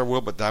God, not our will,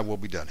 but thy will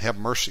be done. Have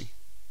mercy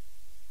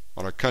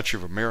on our country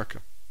of America.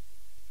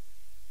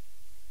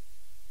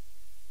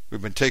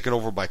 We've been taken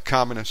over by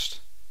communists,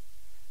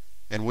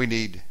 and we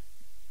need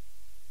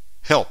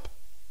help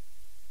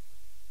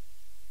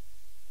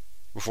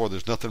before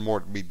there's nothing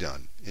more to be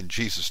done. In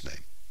Jesus'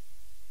 name.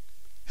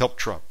 Help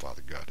Trump,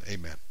 Father God.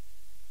 Amen.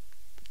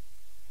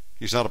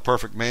 He's not a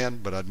perfect man,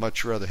 but I'd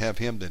much rather have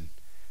him than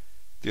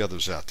the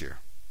others out there.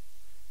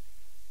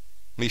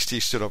 At least he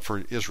stood up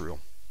for Israel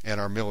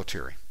and our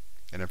military.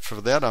 And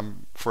for that,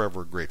 I'm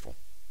forever grateful.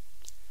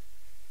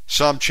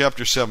 Psalm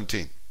chapter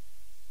 17.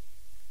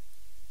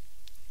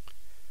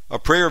 A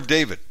prayer of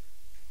David.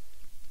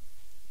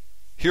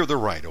 Hear the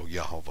right, O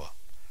Jehovah.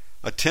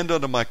 Attend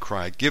unto my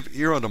cry. Give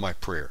ear unto my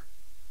prayer,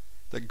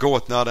 that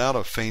goeth not out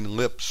of feigned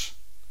lips.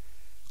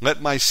 Let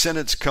my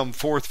sentence come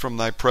forth from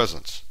thy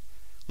presence.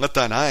 Let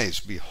thine eyes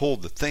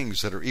behold the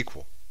things that are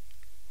equal.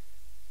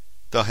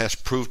 Thou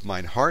hast proved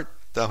mine heart.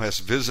 Thou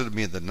hast visited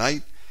me in the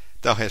night.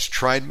 Thou hast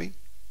tried me,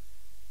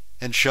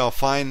 and shall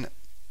find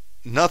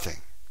nothing.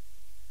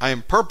 I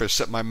am purposed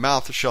that my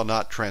mouth shall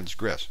not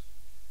transgress.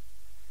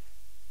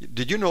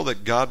 Did you know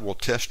that God will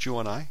test you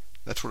and I?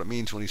 That's what it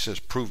means when he says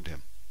proved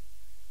him.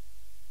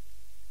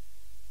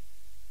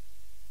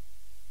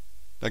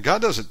 Now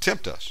God doesn't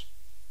tempt us.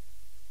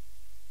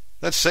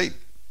 That's Satan.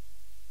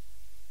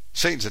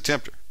 Satan's a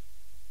tempter.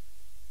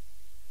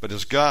 But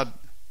does God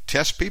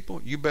test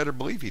people? You better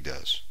believe he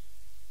does.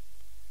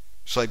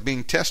 It's like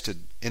being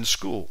tested in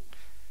school.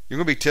 You're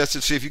going to be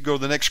tested to see if you go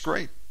to the next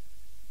grade.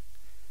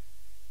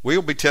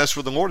 We'll be tested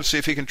with the Lord to see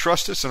if he can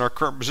trust us in our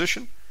current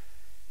position.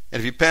 And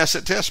if you pass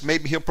that test,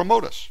 maybe he'll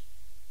promote us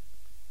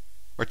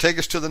or take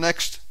us to the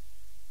next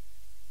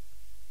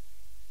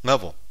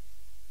level.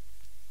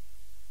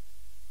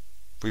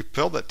 If we've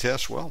failed that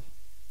test, well,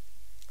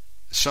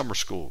 summer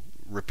school,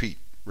 repeat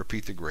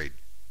the grade.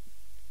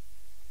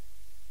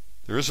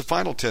 There is a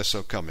final test,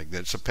 though, coming.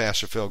 That's a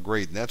pass or fail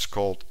grade, and that's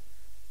called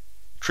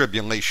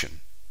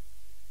tribulation.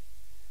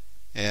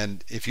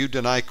 And if you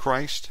deny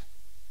Christ,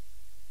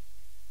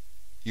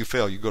 you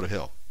fail, you go to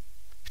hell.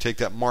 If you take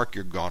that mark,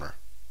 you're goner.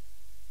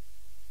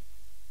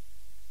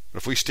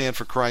 But if we stand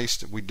for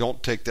Christ, we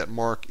don't take that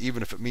mark,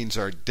 even if it means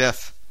our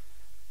death,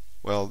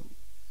 well,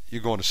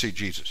 you're going to see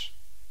Jesus.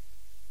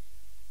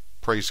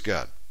 Praise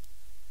God.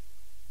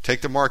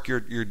 Take the mark,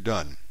 you're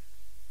done.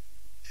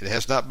 It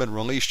has not been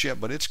released yet,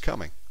 but it's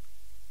coming.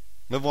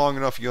 Live long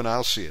enough, you and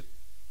I'll see it.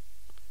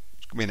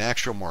 It's going to be an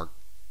actual mark.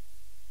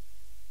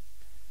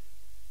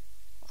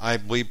 I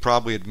believe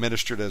probably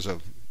administered as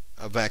a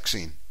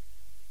vaccine.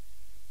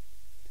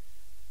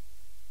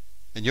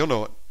 And you'll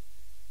know it.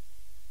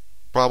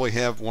 Probably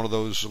have one of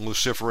those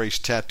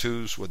luciferase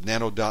tattoos with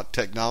nanodot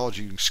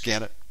technology. You can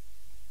scan it.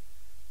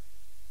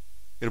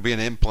 It'll be an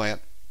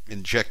implant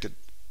injected.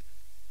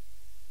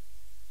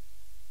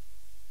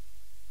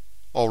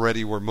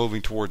 Already we're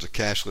moving towards a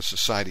cashless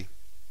society.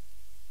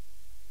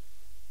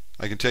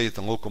 I can tell you at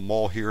the local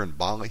mall here in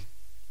Bali,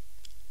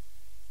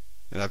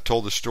 and I've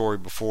told this story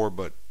before,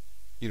 but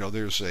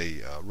there's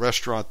a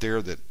restaurant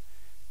there that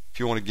if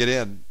you want to get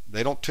in,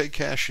 they don't take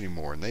cash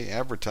anymore, and they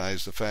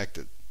advertise the fact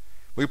that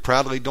we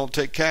proudly don't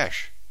take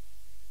cash.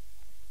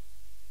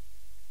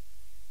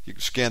 You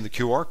can scan the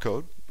QR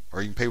code,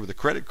 or you can pay with a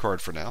credit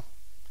card for now.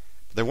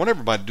 But they want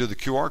everybody to do the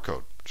QR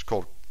code. It's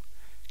called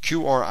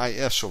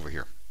QRIS over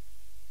here.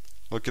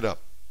 Look it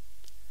up.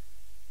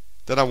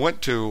 Then I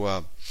went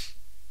to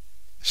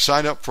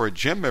sign up for a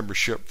gym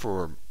membership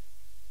for,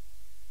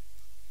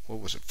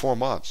 4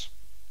 months.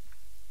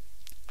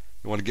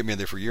 You want to get me in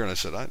there for a year? And I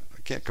said, I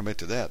can't commit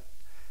to that.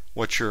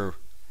 What's your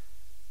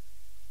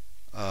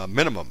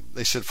minimum?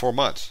 They said 4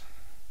 months.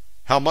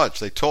 How much?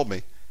 They told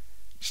me.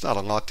 It's not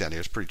a lot down here.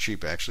 It's pretty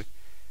cheap, actually.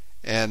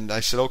 And I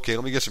said, okay,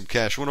 let me get some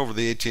cash. Went over to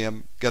the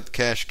ATM, got the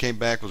cash, came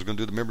back, was going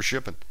to do the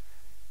membership, and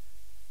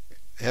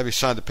have you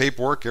sign the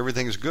paperwork.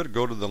 Everything is good.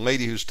 Go to the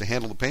lady who's to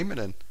handle the payment,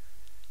 and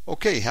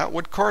okay,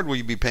 what card will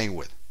you be paying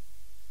with?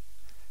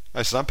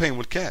 I said, I'm paying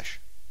with cash.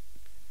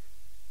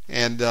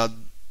 And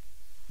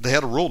they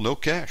had a rule, no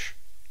cash.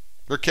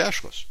 They're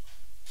cashless.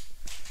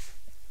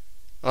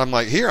 I'm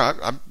like, here,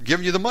 I'm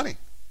giving you the money.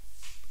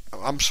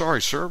 I'm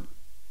sorry, sir.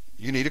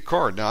 You need a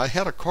card. Now, I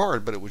had a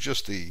card, but it was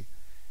just the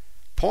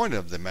point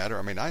of the matter.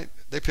 I mean,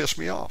 they pissed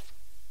me off.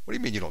 What do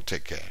you mean you don't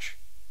take cash?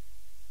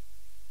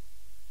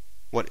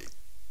 What?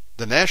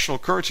 The national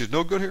currency is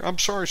no good here? I'm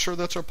sorry, sir,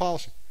 that's our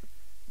policy.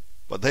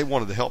 But they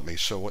wanted to help me,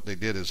 so what they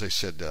did is they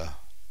said,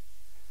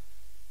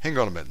 hang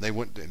on a minute. And they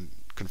went and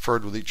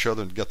conferred with each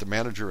other and got the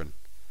manager, and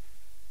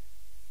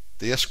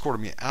they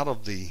escorted me out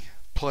of the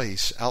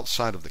place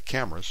outside of the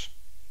cameras,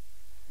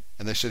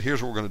 and they said,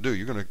 here's what we're going to do.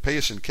 You're going to pay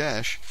us in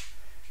cash,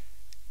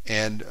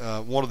 and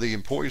one of the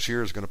employees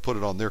here is going to put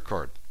it on their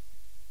card.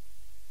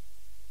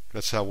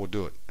 That's how we'll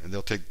do it, and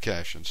they'll take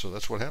cash. And so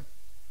that's what happened.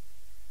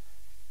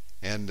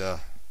 And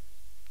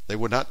they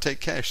would not take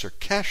cash. They're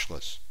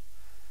cashless.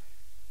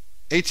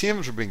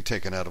 ATMs are being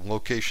taken out of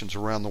locations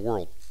around the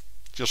world,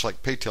 just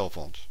like pay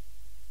telephones.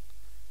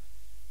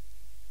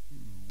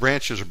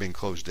 Branches are being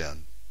closed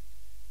down.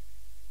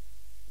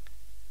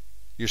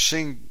 You're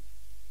seeing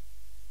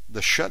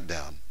the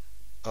shutdown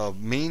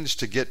of means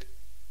to get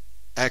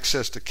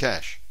access to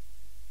cash.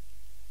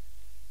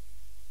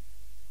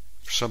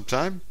 For some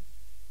time,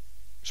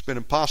 it's been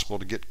impossible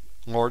to get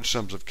large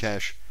sums of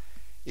cash,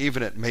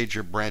 even at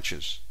major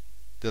branches.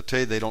 They'll tell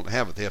you they don't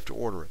have it. They have to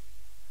order it.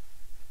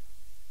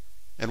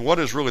 And what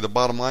is really the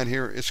bottom line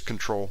here is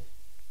control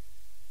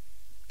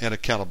and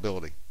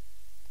accountability.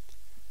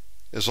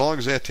 As long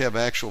as they have to have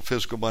actual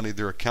physical money,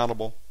 they're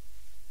accountable.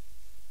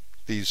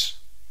 These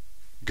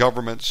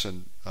governments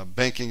and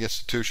banking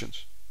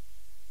institutions.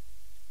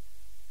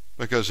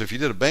 Because if you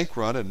did a bank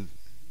run and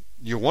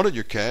you wanted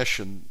your cash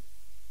and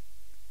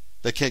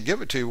they can't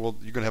give it to you, well,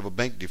 you're going to have a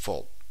bank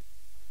default.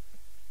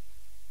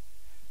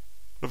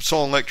 If it's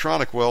all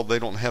electronic, well, they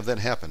don't have that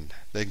happen.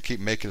 They can keep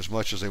making as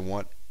much as they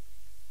want.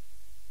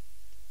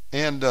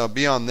 And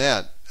beyond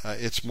that,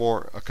 it's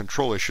more a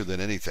control issue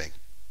than anything.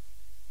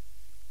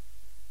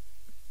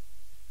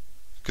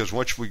 Because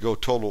once we go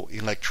total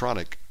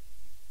electronic,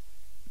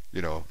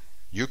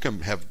 you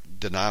can have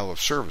denial of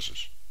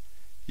services.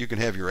 You can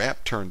have your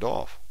app turned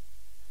off,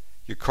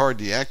 your card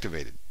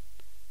deactivated,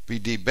 be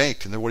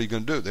debanked, and then what are you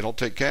going to do? They don't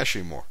take cash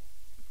anymore.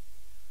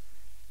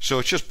 So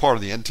it's just part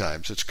of the end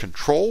times. It's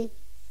control,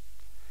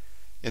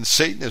 and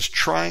Satan is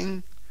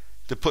trying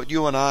to put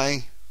you and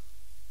I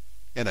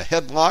in a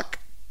headlock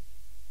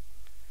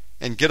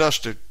and get us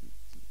to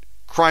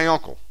cry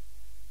uncle,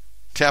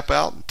 tap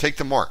out, and take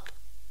the mark.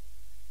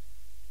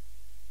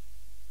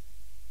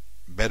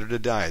 Better to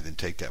die than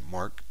take that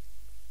mark,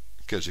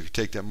 because if you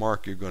take that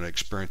mark, you're going to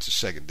experience a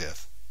second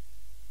death.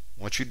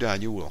 Once you die,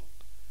 and you will.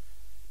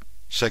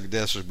 Second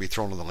death is going to be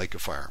thrown in the lake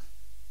of fire.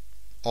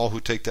 All who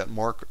take that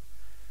mark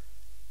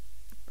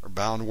are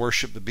bound to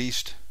worship the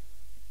beast,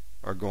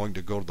 are going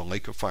to go to the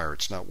lake of fire.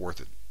 It's not worth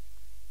it.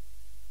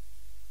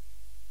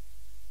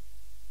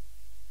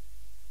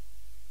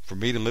 For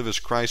me to live is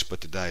Christ,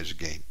 but to die is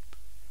gain.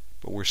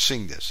 But we're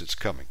seeing this. It's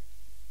coming.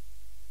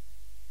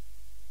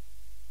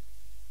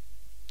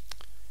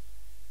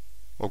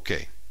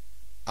 Okay.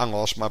 I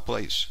lost my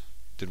place.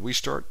 Did we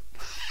start?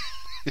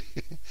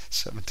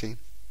 17?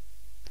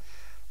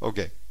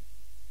 Okay.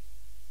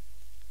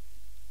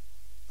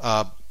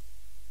 Pop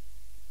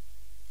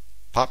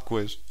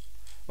quiz.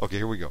 Okay,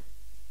 here we go.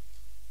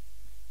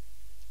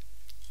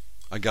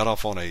 I got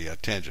off on a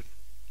tangent.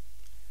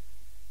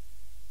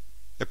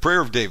 A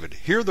prayer of David.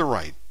 Hear the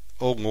right,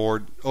 O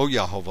Lord, O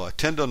Jehovah,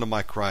 attend unto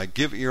my cry,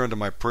 give ear unto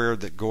my prayer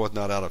that goeth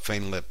not out of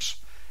vain lips.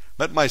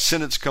 Let my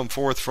sentence come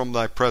forth from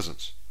thy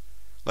presence.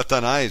 Let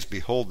thine eyes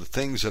behold the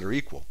things that are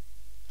equal.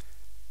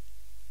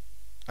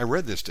 I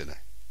read this, didn't I?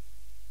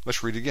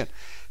 Let's read it again.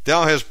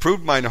 Thou hast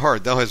proved mine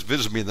heart, thou hast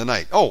visited me in the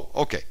night. Oh,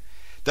 okay.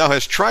 Thou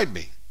hast tried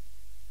me.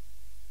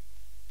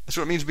 That's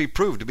what it means to be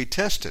proved, to be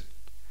tested.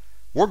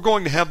 We're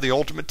going to have the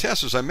ultimate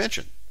test, as I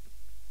mentioned.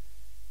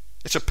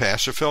 It's a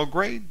pass or fail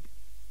grade.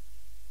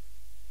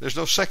 There's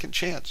no second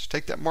chance.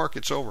 Take that mark,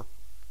 it's over.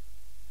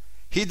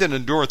 He that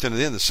endureth unto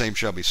the end, the same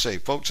shall be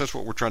saved. Folks, that's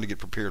what we're trying to get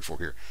prepared for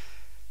here.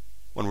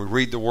 When we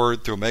read the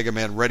word through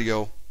Omegaman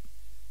Radio,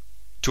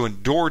 to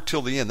endure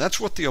till the end. That's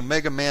what the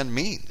Omegaman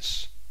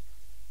means.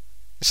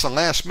 It's the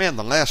last man,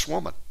 the last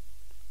woman,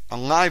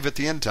 alive at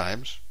the end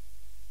times,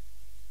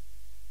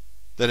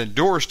 that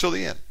endures till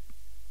the end.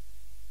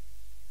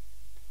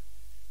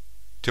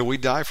 Till we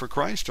die for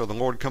Christ, or the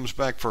Lord comes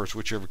back first,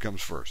 whichever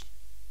comes first.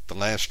 The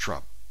last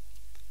trump.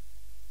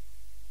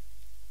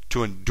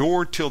 To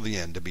endure till the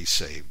end, to be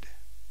saved.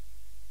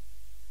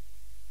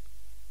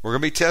 We're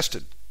going to be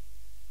tested.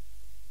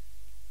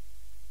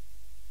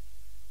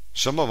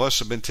 Some of us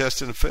have been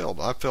tested and failed.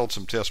 I've failed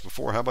some tests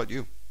before. How about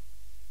you?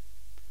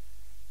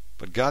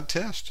 But God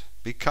tests.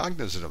 Be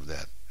cognizant of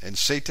that. And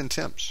Satan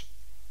tempts.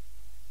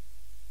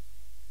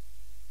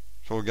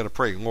 So we've got to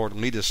pray, Lord,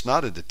 lead us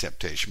not into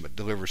temptation, but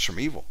deliver us from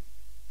evil.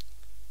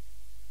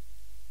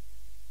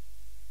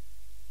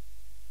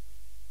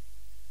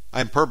 I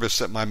am purposed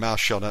that my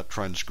mouth shall not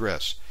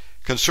transgress.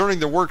 Concerning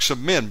the works of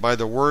men, by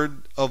the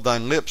word of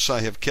thine lips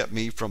I have kept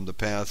me from the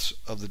paths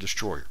of the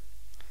destroyer.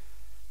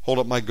 Hold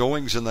up my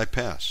goings in thy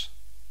paths,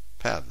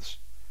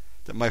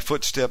 that my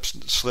footsteps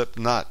slip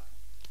not.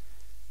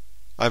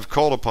 I have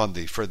called upon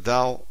thee, for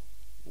thou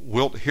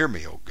wilt hear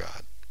me, O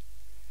God.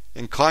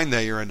 Incline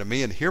thy ear unto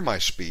me, and hear my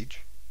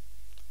speech.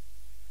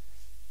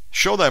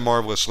 Show thy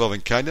marvelous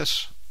loving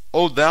kindness,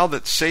 O thou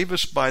that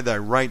savest by thy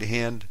right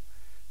hand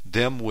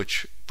them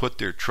which put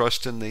their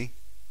trust in thee.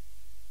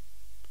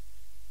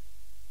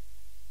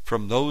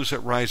 from those that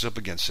rise up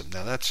against them.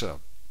 Now that's a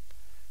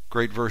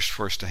great verse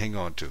for us to hang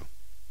on to.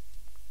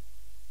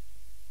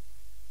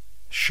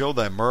 Show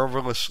thy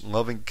marvelous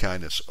loving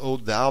kindness, O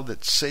thou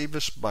that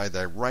savest by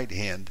thy right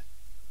hand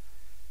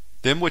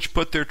them which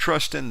put their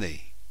trust in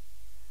thee,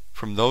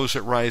 from those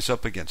that rise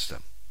up against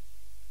them.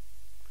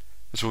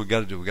 That's what we've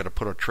got to do. We've got to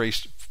put our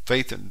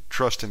faith and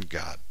trust in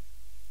God,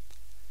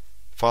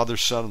 Father,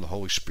 Son, and the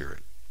Holy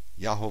Spirit,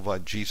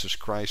 Yahovah, Jesus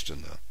Christ,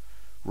 and the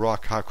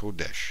Ruach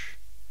HaKodesh.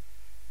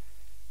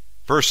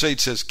 Verse 8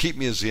 says, keep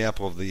me as the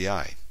apple of the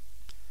eye.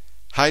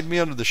 Hide me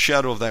under the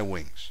shadow of thy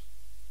wings.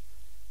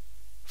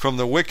 From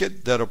the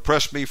wicked that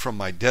oppress me, from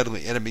my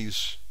deadly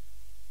enemies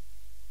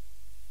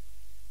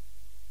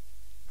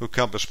who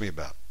compass me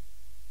about.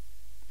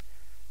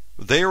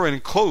 They are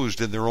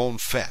enclosed in their own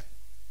fat.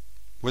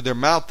 With their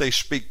mouth they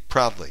speak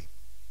proudly.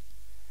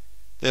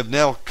 They have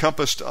now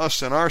compassed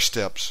us in our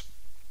steps.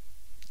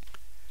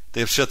 They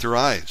have set their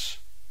eyes,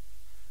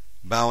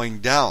 bowing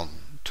down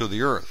to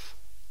the earth,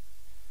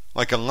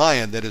 like a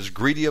lion that is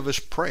greedy of his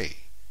prey,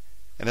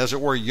 and as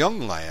it were a young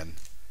lion,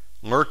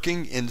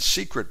 lurking in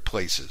secret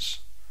places.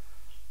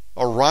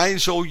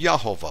 Arise, O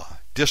Yahovah,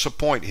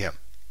 disappoint him.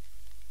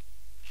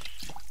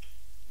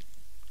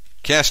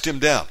 Cast him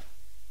down.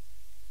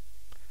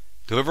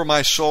 Deliver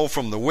my soul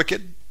from the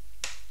wicked,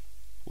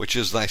 which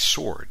is thy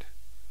sword,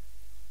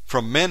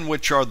 from men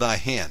which are thy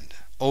hand,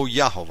 O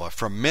Yahovah,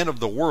 from men of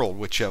the world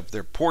which have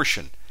their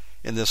portion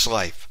in this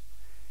life,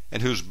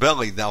 and whose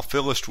belly thou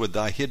fillest with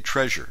thy hid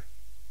treasure.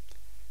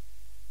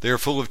 They are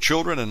full of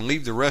children, and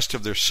leave the rest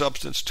of their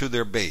substance to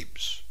their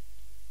babes.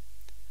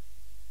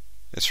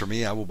 As for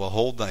me, I will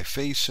behold thy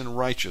face in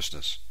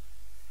righteousness.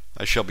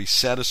 I shall be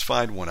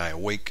satisfied when I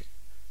awake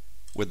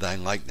with thy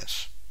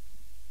likeness.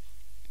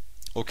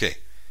 Okay,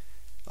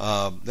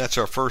 that's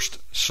our first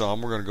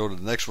psalm. We're going to go to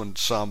the next one,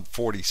 Psalm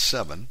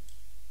 47.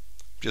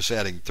 Just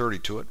adding 30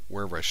 to it,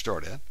 wherever I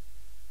start at.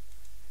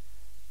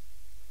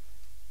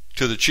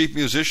 To the chief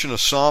musician, a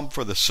psalm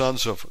for the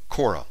sons of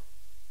Korah.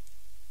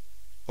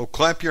 O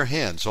clap your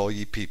hands, all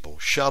ye people.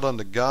 Shout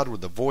unto God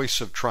with the voice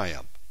of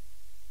triumph.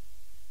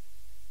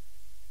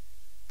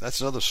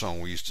 That's another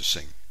song we used to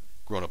sing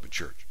growing up in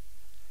church.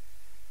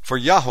 For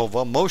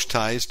Yahovah Most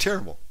High is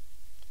terrible.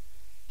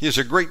 He is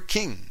a great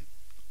king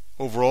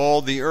over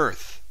all the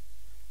earth.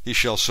 He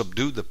shall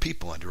subdue the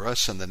people under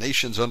us, and the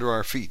nations under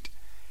our feet.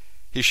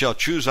 He shall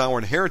choose our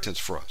inheritance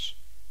for us.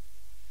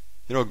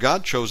 You know,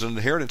 God chose an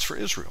inheritance for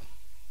Israel,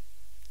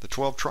 the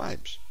 12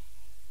 tribes.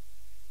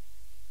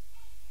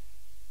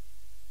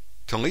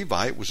 To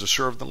Levi, it was to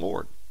serve the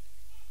Lord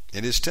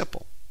in his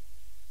temple.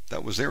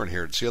 That was their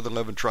inheritance. The other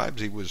 11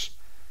 tribes,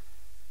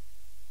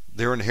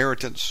 their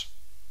inheritance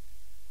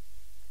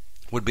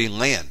would be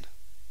land.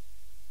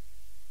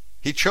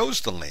 He chose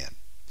the land.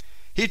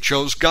 He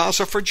chose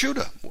Gaza for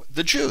Judah,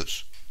 the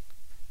Jews.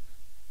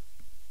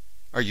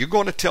 Are you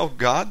going to tell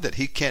God that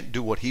he can't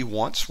do what he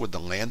wants with the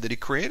land that he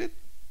created?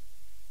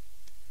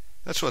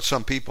 That's what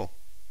some people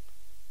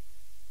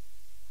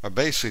are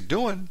basically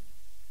doing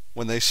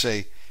when they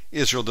say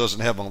Israel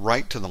doesn't have a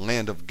right to the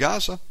land of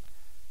Gaza.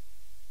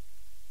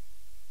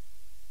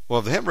 Well,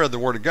 if they haven't read the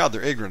Word of God,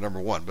 they're ignorant,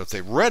 number one. But if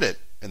they've read it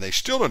and they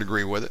still don't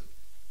agree with it,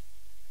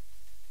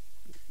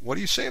 what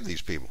do you say of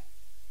these people?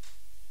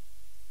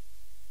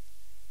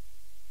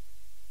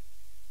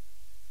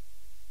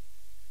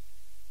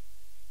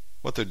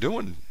 What they're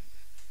doing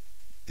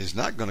is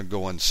not going to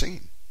go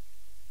unseen.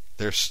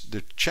 They're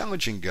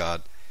challenging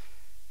God,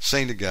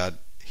 saying to God,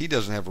 he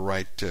doesn't have a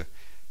right to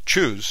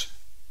choose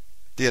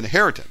the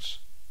inheritance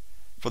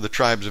for the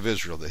tribes of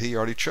Israel that he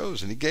already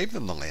chose, and he gave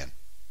them the land.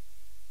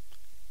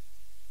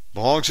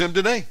 Belongs to him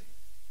today.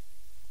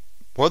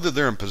 Whether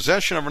they're in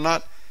possession of it or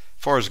not, as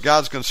far as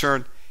God's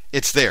concerned,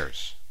 it's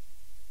theirs.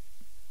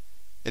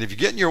 And if you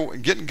get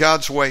in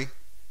God's way,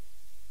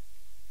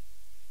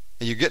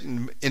 and you get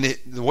in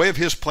the way of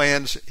his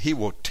plans, he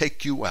will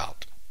take you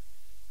out.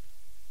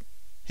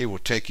 He will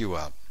take you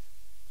out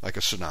like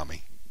a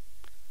tsunami.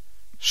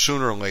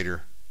 Sooner or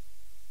later,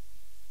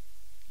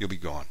 you'll be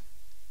gone.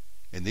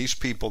 And these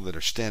people that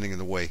are standing in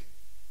the way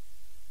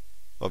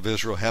of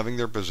Israel having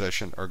their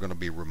possession are going to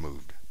be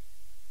removed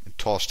and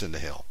tossed into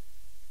hell.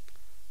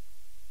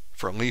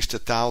 For at least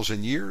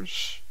 1,000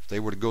 years, if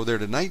they were to go there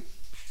tonight,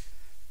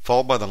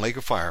 followed by the lake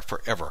of fire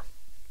forever.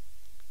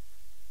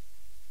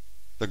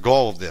 The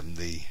gall of them,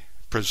 the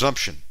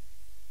presumption,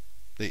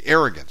 the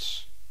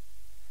arrogance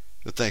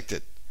to think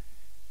that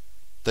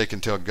they can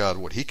tell God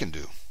what he can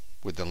do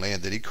with the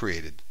land that he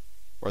created,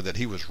 or that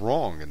he was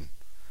wrong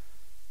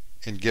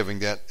in giving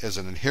that as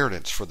an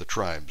inheritance for the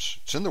tribes.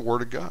 It's in the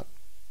Word of God.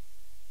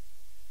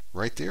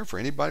 Right there for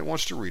anybody who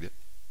wants to read it.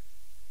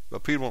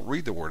 But people don't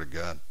read the Word of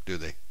God, do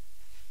they?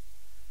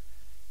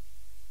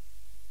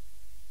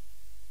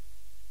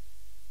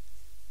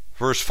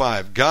 Verse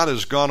 5, God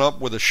has gone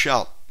up with a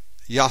shout,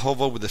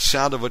 Yahovah with the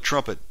sound of a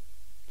trumpet.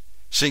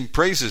 Sing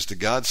praises to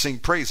God, sing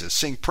praises.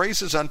 Sing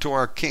praises unto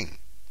our King.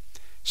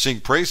 Sing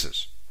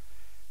praises.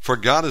 For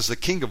God is the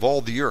King of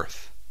all the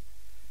earth.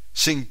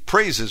 Sing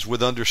praises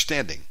with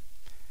understanding.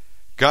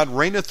 God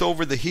reigneth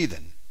over the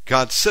heathen.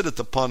 God sitteth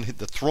upon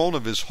the throne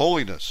of his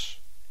holiness.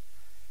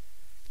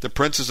 The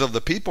princes of the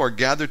people are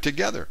gathered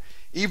together,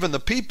 even the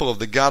people of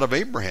the God of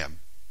Abraham.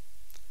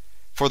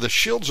 For the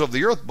shields of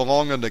the earth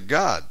belong unto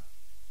God.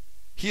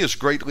 He is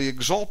greatly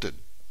exalted.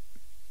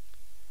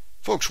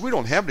 Folks, we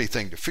don't have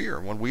anything to fear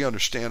when we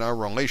understand our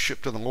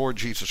relationship to the Lord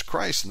Jesus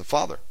Christ and the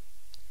Father.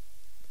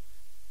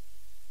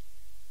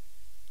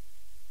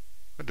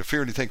 Not to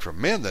fear anything from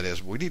men, that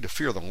is. We need to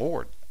fear the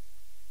Lord.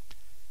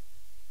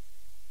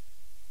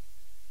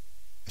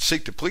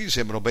 Seek to please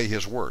him and obey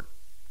his word.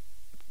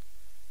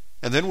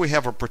 And then we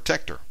have a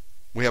protector.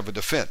 We have a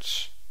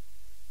defense.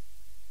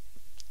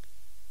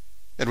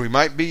 And we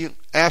might be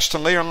asked to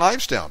lay our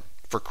lives down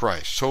for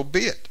Christ. So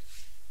be it.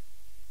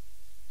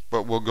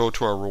 But we'll go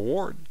to our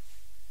reward.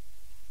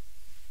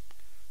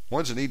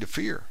 What does it need to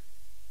fear?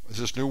 Is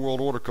this New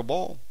World Order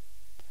cabal?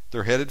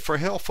 They're headed for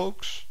hell,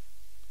 folks.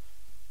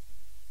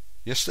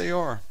 Yes, they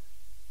are.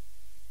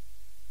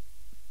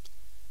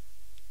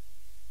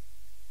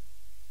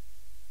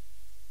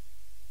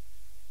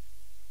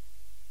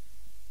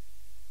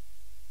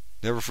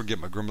 Never forget,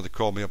 my grandmother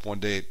called me up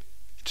one day and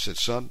said,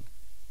 "Son,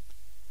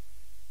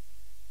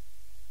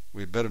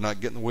 we had better not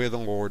get in the way of the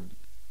Lord.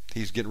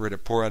 He's getting ready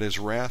to pour out his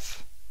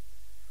wrath.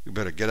 We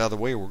better get out of the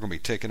way. We're going to be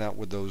taken out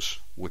with those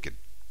wicked,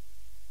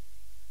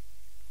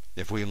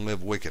 if we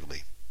live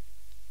wickedly."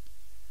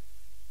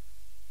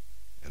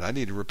 And I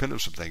needed to repent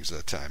of some things at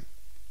that time.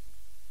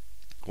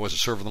 I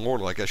wasn't serving the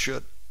Lord like I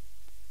should.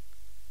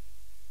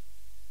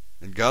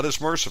 And God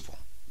is merciful,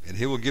 and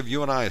he will give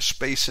you and I a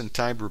space and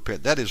time to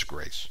repent. That is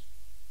grace.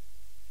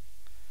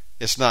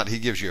 It's not he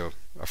gives you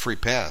a free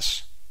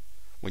pass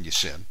when you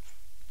sin.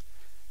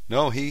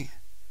 No, he,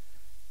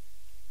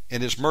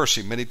 in his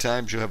mercy, many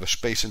times you have a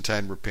space and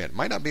time to repent. It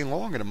might not be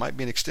long, and it might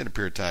be an extended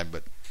period of time,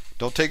 but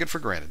don't take it for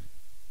granted.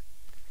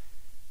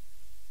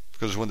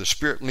 Because when the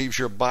Spirit leaves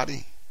your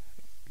body,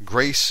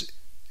 grace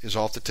is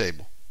off the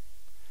table.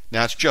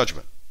 Now it's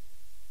judgment.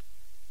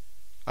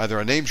 Either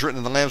our name's written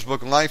in the Lamb's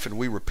Book of Life and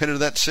we repented of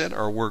that sin,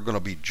 or we're going to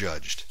be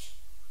judged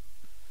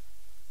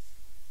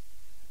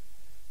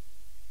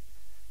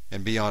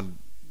and be on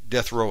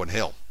death row in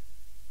hell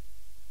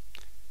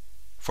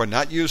for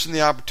not using the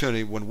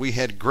opportunity when we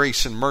had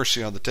grace and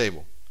mercy on the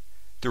table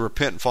to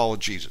repent and follow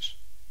Jesus.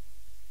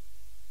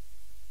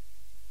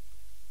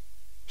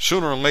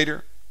 Sooner or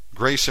later,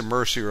 grace and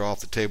mercy are off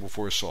the table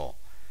for us all.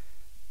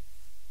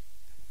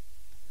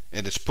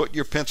 And it's put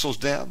your pencils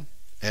down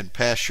and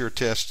pass your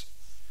test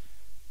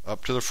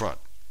up to the front.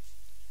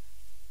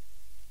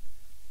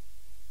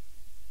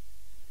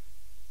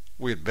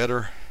 We had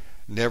better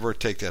never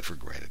take that for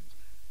granted.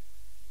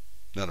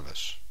 None of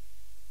us.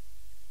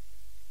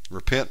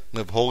 Repent,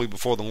 live holy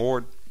before the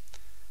Lord,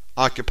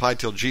 occupy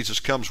till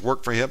Jesus comes,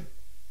 work for him,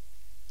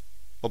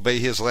 obey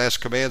his last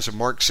commands in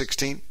Mark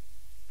 16,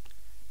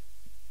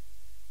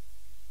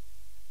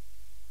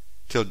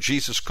 till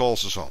Jesus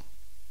calls us home.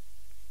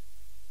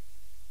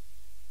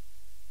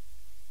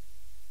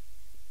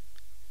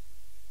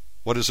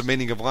 What is the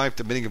meaning of life?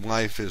 The meaning of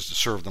life is to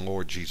serve the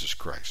Lord Jesus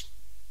Christ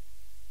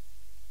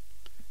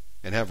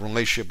and have a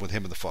relationship with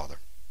him and the Father.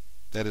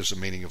 That is the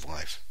meaning of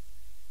life.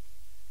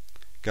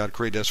 God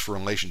created us for a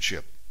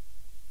relationship.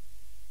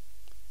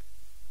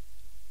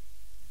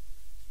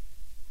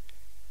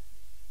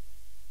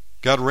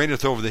 God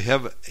reigneth over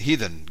the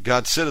heathen.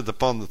 God sitteth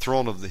upon the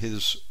throne of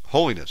his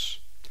holiness.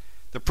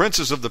 The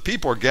princes of the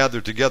people are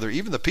gathered together,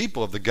 even the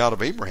people of the God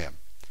of Abraham.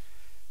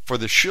 For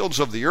the shields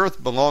of the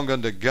earth belong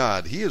unto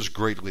God. He is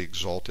greatly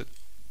exalted.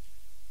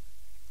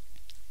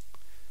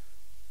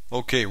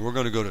 Okay, we're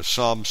going to go to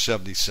Psalm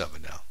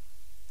 77 now.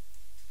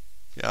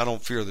 Yeah, I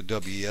don't fear the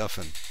WEF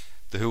and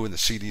the WHO and the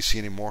CDC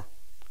anymore.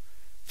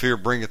 Fear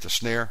bringeth the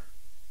snare.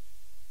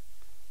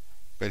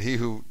 But he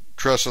who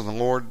trusts in the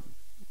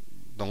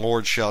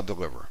Lord shall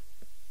deliver.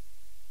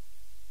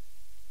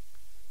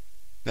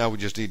 Now we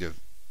just need to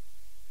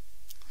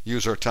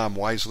use our time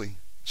wisely,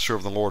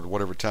 serve the Lord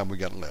whatever time we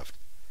got left.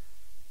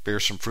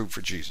 Bear some fruit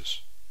for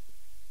Jesus.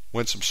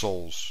 Win some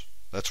souls.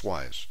 That's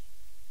wise.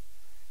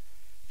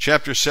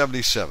 Chapter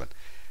 77.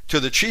 To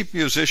the chief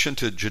musician,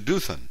 to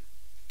Jeduthun,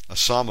 a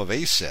psalm of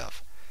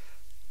Asaph.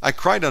 I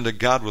cried unto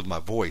God with my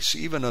voice,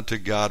 even unto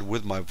God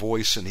with my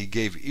voice, and he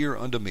gave ear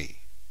unto me.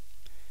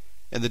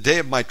 In the day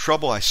of my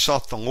trouble I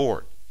sought the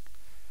Lord.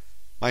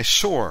 My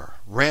sore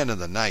ran in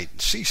the night,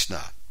 and ceased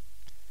not.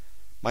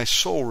 My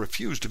soul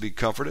refused to be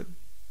comforted.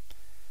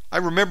 I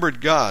remembered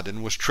God,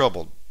 and was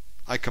troubled.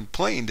 I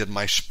complained, and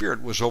my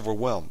spirit was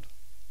overwhelmed.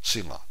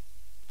 Selah.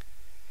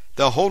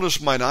 Thou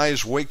holdest mine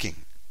eyes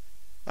waking.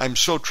 I am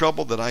so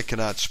troubled that I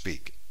cannot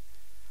speak.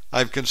 I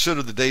have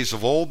considered the days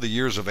of old, the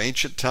years of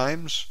ancient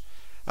times.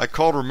 I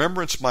call to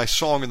remembrance my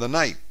song in the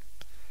night.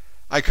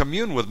 I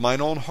commune with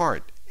mine own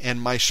heart,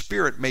 and my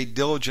spirit made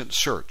diligent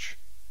search.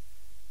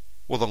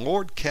 Will the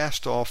Lord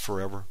cast off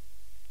forever?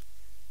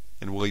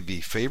 And will he be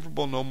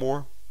favorable no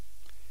more?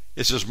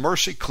 Is his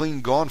mercy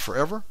clean gone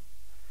forever?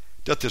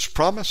 Doth his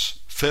promise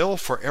fail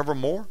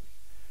forevermore?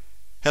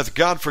 Hath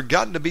God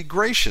forgotten to be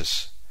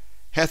gracious?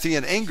 Hath he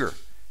in anger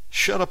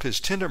shut up his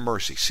tender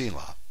mercy?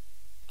 Selah.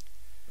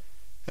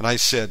 And I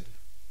said,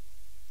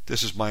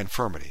 this is my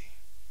infirmity.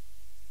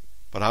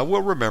 But I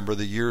will remember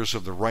the years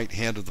of the right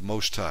hand of the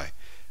Most High.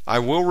 I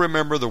will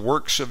remember the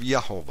works of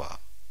Jehovah.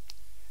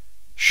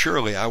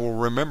 Surely I will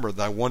remember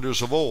thy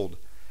wonders of old.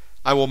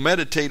 I will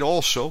meditate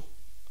also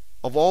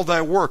of all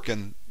thy work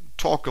and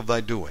talk of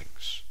thy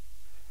doings.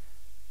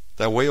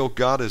 Thy way, O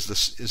God,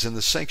 is in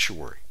the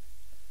sanctuary.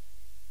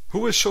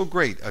 Who is so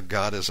great a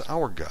God as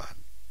our God?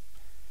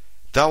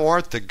 Thou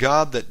art the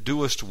God that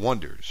doest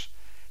wonders.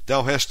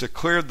 Thou hast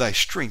declared thy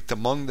strength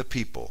among the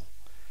people.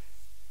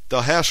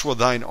 Thou hast with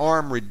thine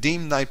arm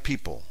redeemed thy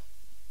people,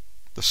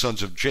 the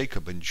sons of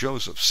Jacob and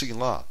Joseph,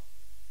 Selah.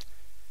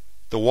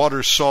 The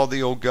waters saw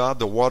thee, O God,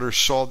 the waters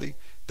saw thee.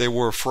 They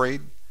were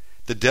afraid.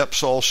 The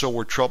depths also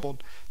were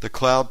troubled. The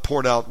cloud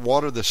poured out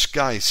water. The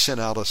sky sent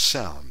out a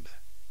sound.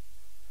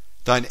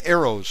 Thine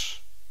arrows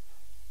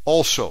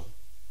also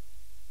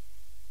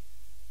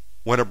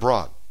went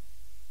abroad.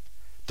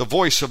 The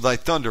voice of thy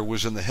thunder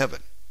was in the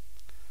heaven.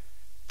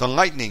 The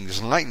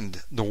lightnings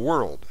lightened the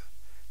world.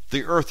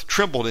 The earth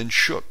trembled and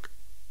shook.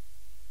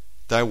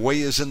 Thy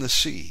way is in the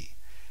sea,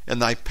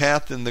 and thy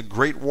path in the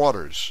great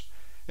waters,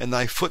 and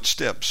thy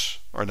footsteps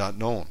are not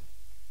known.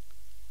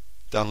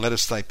 Thou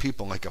leddest thy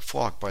people like a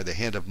flock by the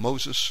hand of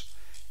Moses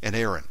and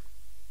Aaron.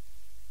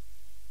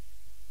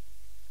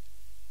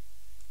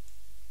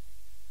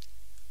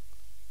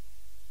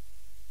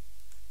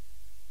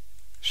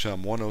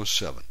 Psalm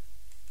 107.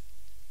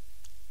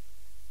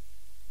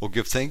 We'll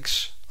give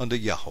thanks unto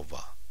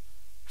Jehovah,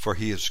 for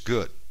he is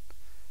good,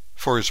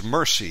 for his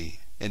mercy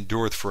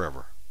endureth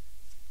forever.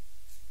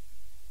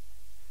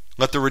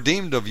 Let the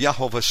redeemed of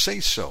Jehovah say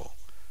so,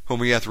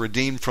 whom he hath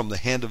redeemed from the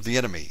hand of the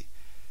enemy,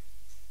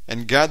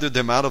 and gathered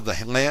them out of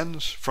the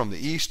lands, from the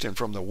east and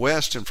from the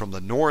west and from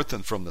the north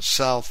and from the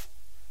south.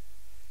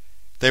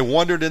 They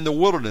wandered in the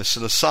wilderness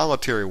in a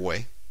solitary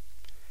way.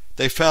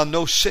 They found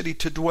no city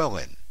to dwell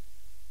in.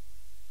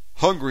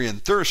 Hungry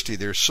and thirsty,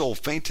 their soul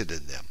fainted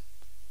in them.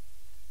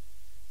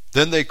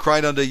 Then they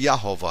cried unto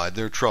Jehovah in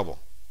their trouble,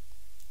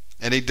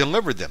 and he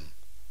delivered them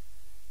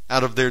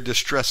out of their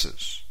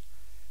distresses,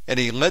 and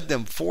he led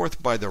them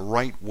forth by the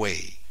right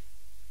way,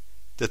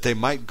 that they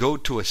might go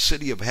to a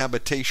city of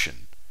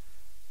habitation.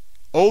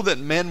 Oh, that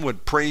men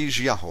would praise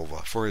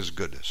Jehovah for his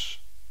goodness,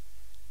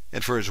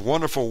 and for his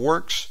wonderful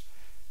works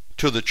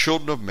to the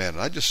children of men.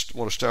 I just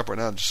want to stop right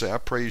now and say I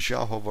praise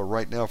Jehovah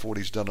right now for what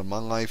he's done in my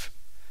life.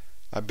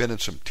 I've been in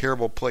some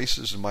terrible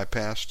places in my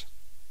past,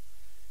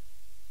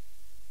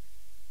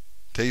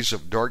 days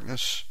of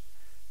darkness,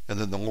 and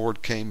then the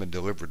Lord came and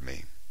delivered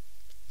me.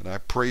 And I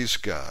praise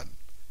God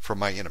for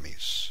my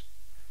enemies.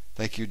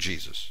 Thank you,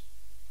 Jesus.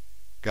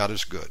 God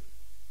is good.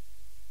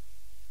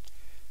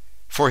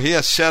 For he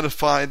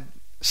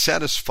satisfieth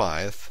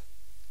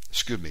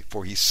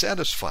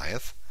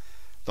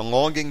the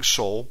longing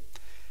soul,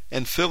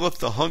 and filleth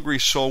the hungry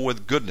soul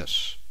with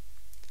goodness.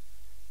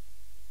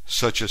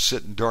 Such as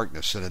sit in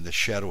darkness and in the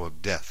shadow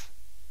of death,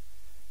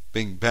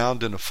 being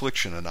bound in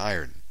affliction and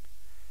iron,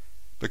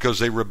 because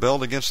they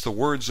rebelled against the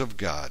words of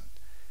God,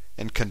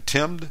 and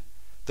contemned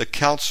the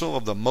counsel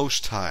of the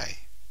Most High.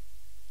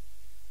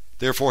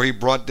 Therefore he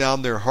brought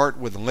down their heart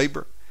with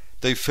labor.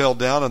 They fell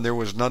down, and there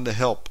was none to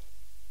help.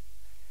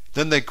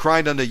 Then they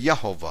cried unto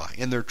Jehovah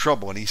in their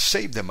trouble, and he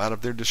saved them out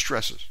of their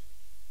distresses.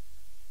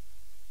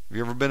 Have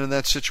you ever been in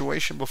that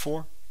situation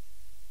before?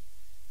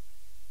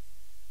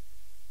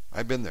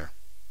 I've been there.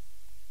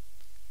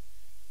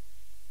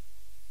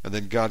 And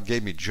then God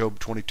gave me Job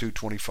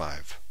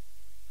 22:25.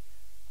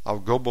 I'll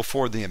go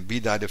before thee and be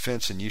thy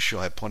defense, and ye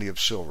shall have plenty of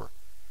silver.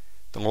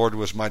 The Lord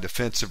was my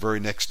defense the very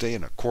next day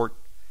in a court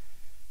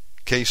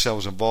case I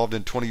was involved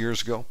in 20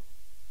 years ago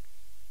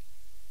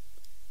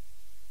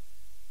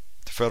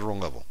at the federal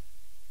level.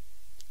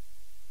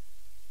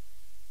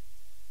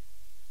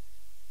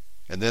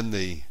 And then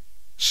the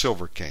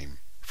silver came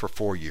for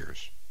 4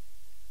 years.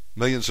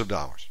 Millions of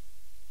dollars.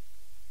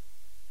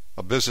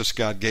 A business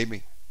God gave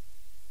me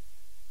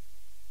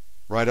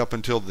right up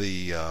until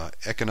the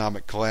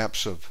economic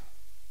collapse of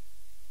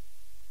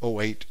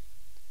 2008.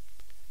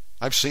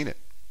 I've seen it.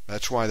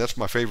 That's why that's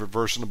my favorite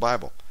verse in the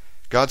Bible.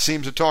 God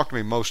seems to talk to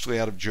me mostly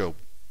out of Job.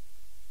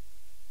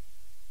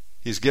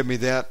 He's given me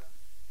that.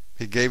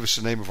 He gave us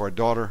the name of our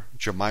daughter,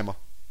 Jemima.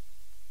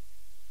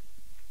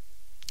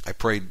 I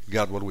prayed,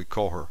 God, what do we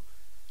call her?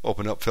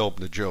 Open up, fell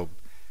open to Job.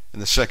 In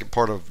the second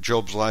part of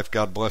Job's life,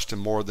 God blessed him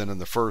more than in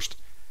the first,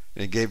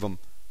 and he gave him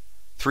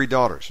 3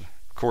 daughters.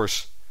 Of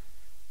course,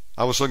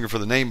 I was looking for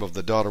the name of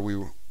the daughter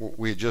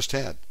we had just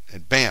had,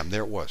 and bam,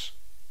 there it was.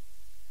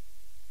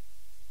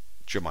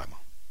 Jemima.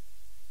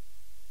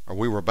 Or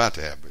we were about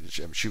to have,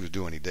 but she was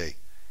due any day.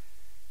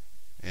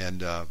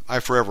 And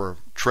I forever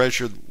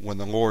treasure when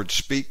the Lord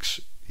speaks.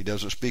 He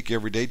doesn't speak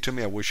every day to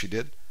me. I wish he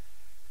did.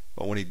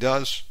 But when he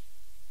does,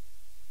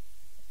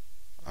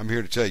 I'm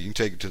here to tell you, you can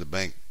take it to the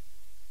bank.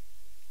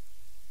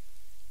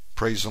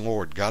 Praise the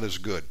Lord. God is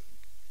good.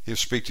 He'll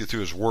speak to you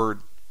through his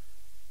word.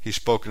 He's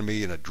spoken to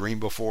me in a dream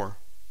before.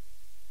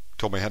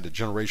 Told me I had the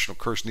generational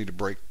curse need to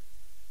break.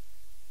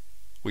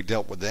 We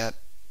dealt with that.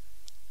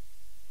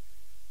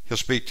 He'll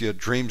speak to you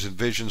dreams and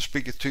visions,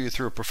 speak it to you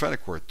through a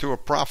prophetic word, through a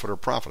prophet or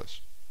prophetess.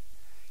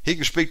 He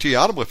can speak to you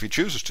audibly if he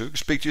chooses to. He can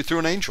speak to you through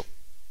an angel.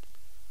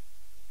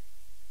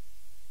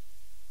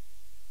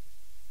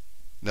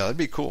 Now, that'd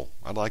be cool.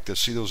 I'd like to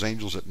see those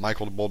angels that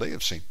Michael de Boldea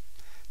have seen,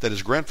 that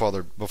his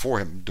grandfather before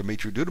him,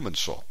 Dmitri Duduman,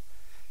 saw.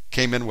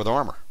 Came in with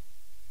armor.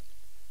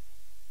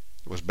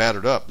 It was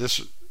battered up. This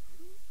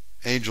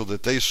angel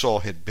that they saw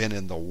had been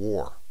in the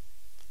war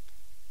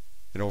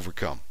and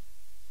overcome.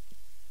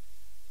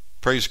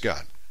 Praise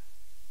God.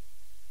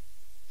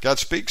 God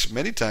speaks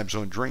many times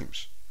in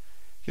dreams.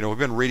 You know, we've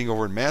been reading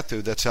over in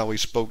Matthew. That's how he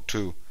spoke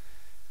to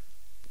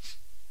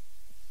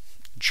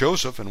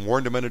Joseph and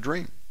warned him in a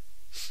dream.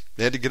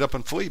 They had to get up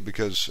and flee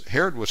because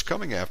Herod was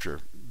coming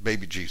after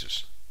baby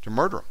Jesus to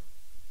murder him.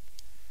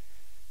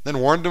 Then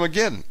warned him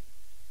again.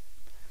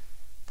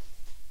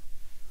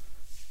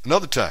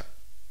 Another time.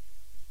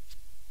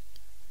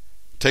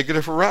 Take a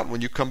different route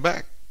when you come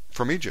back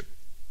from Egypt.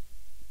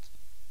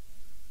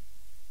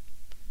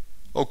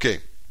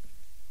 Okay.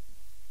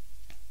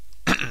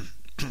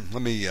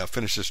 Let me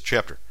finish this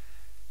chapter.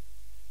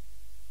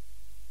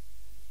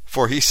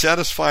 For he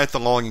satisfieth the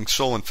longing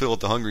soul and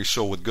filleth the hungry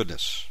soul with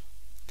goodness.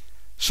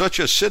 Such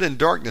as sit in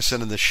darkness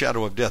and in the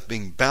shadow of death,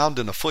 being bound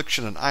in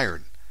affliction and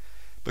iron,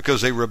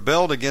 because they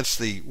rebelled against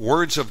the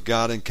words of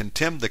God and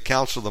contemned the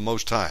counsel of the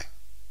Most High.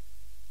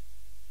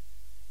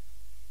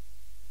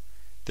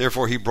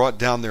 Therefore he brought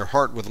down their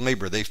heart with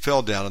labor. They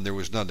fell down, and there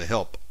was none to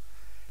help.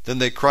 Then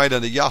they cried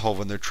unto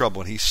Yahweh in their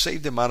trouble, and he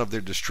saved them out of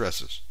their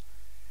distresses.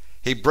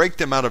 He brake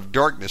them out of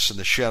darkness and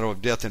the shadow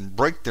of death, and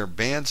brake their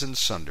bands in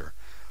sunder.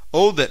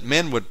 Oh, that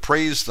men would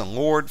praise the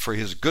Lord for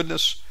his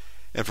goodness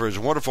and for his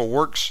wonderful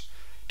works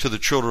to the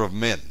children of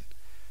men.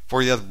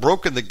 For he hath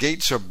broken the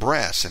gates of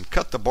brass, and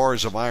cut the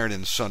bars of iron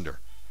in sunder.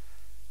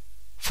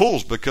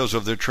 Fools, because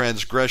of their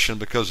transgression,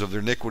 because of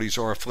their iniquities,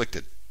 are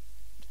afflicted.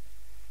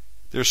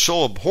 Their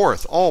soul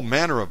abhorreth all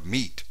manner of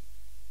meat.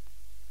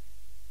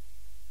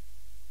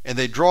 And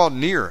they draw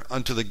near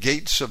unto the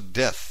gates of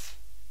death.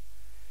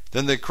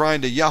 Then they cry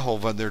unto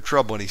Yahweh in their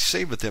trouble, and he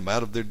saveth them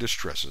out of their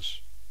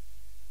distresses.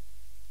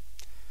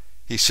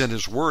 He sent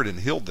his word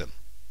and healed them.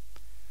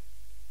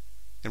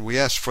 And we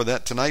ask for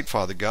that tonight,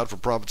 Father God, for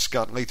Prophet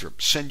Scott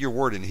Lathrop. Send your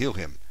word and heal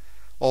him.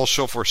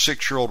 Also for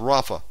 6-year-old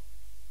Rafa,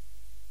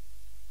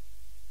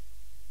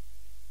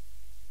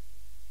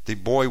 the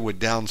boy with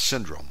Down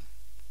syndrome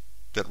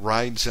that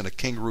rides in a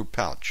kangaroo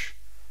pouch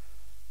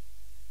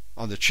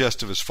on the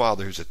chest of his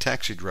father, who's a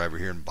taxi driver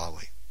here in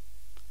Bali.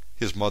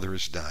 His mother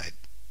has died.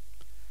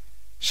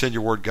 Send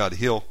your word, God,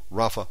 heal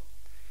Rafa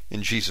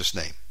in Jesus'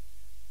 name,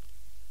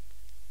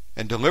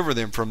 and deliver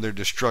them from their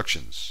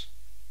destructions.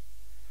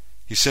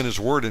 He sent his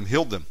word and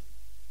healed them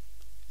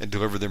and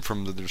delivered them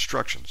from the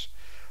destructions.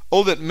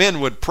 Oh, that men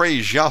would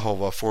praise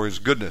Yahweh for his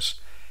goodness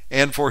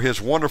and for his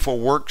wonderful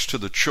works to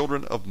the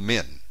children of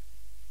men.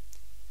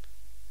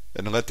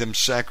 And let them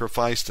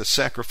sacrifice the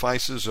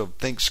sacrifices of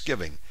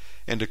thanksgiving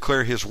and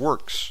declare his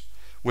works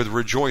with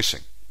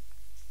rejoicing.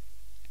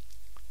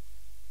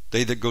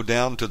 They that go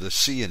down to the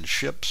sea in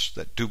ships,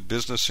 that do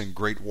business in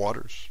great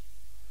waters,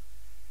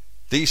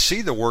 these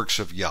see the works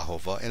of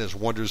Yahweh and his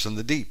wonders in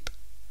the deep.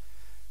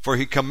 For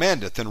he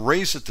commandeth and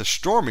raiseth the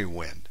stormy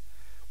wind,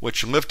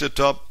 which lifteth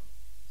up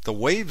the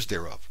waves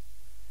thereof.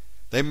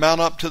 They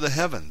mount up to the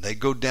heaven, they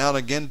go down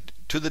again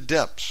to the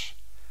depths.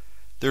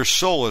 Their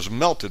soul is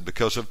melted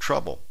because of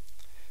trouble.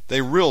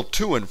 They reel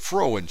to and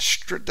fro and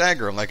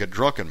stagger like a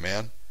drunken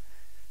man,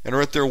 and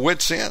are at their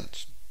wits'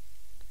 ends.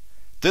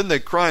 Then they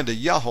cry unto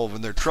Yahweh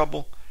in their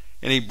trouble,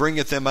 and he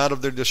bringeth them out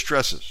of their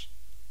distresses.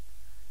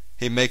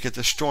 He maketh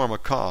the storm a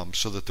calm,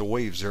 so that the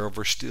waves thereof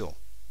are still.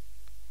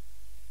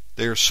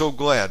 They are so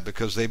glad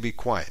because they be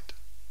quiet.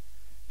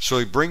 So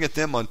he bringeth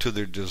them unto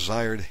their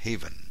desired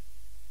haven.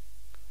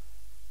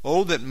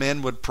 Oh, that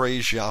men would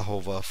praise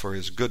Yahweh for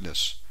his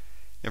goodness,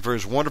 and for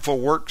his wonderful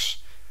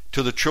works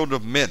to the children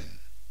of men.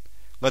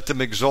 Let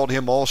them exalt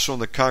him also in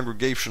the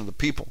congregation of the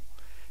people,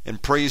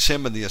 and praise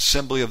him in the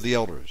assembly of the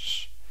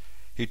elders.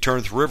 He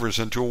turneth rivers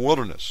into a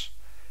wilderness,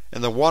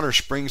 and the water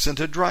springs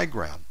into dry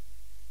ground.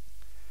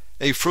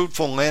 A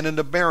fruitful land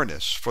into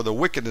barrenness, for the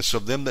wickedness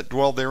of them that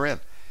dwell therein.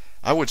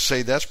 I would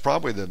say that's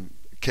probably the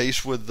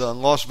case with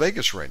Las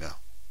Vegas right now.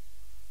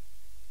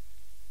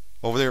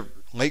 Over there,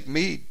 Lake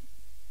Mead,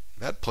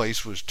 that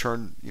place was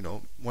turned,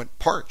 went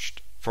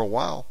parched for a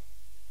while.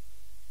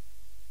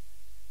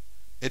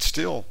 It's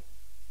still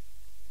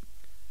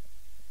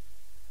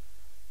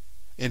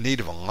in need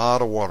of a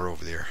lot of water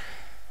over there.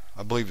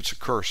 I believe it's a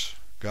curse.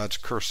 God's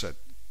cursed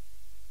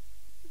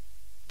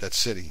that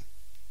city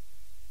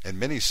and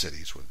many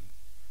cities with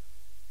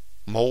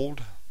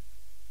mold,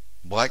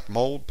 black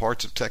mold,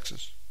 parts of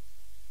Texas,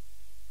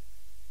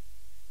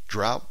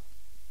 drought.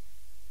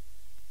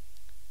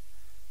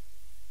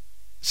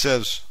 It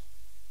says,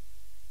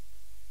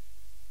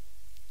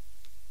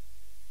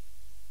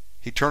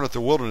 he turneth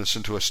the wilderness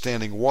into a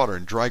standing water,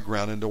 and dry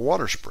ground into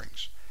water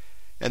springs.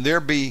 And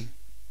there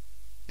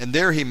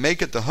he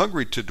maketh the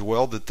hungry to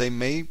dwell, that they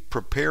may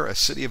prepare a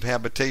city of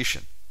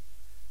habitation.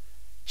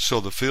 sow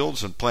the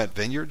fields, and plant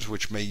vineyards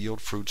which may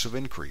yield fruits of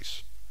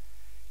increase.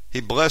 He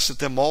blesseth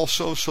them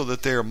also, so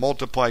that they are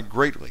multiplied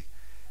greatly,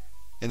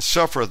 and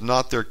suffereth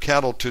not their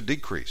cattle to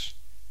decrease.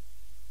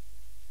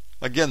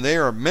 Again, they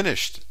are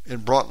minished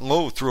and brought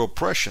low through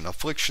oppression,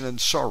 affliction,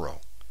 and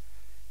sorrow.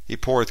 He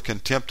poureth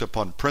contempt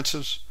upon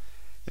princes,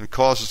 and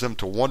causes them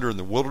to wander in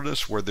the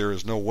wilderness where there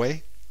is no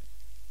way.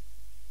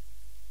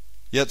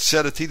 Yet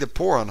setteth he the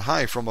poor on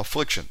high from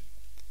affliction,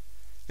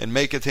 and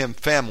maketh him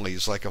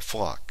families like a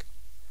flock.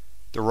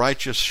 The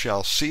righteous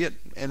shall see it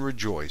and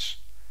rejoice,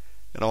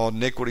 and all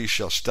iniquity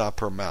shall stop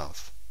her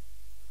mouth.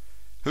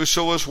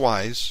 Whoso is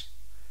wise,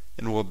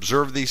 and will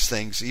observe these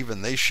things,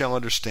 even they shall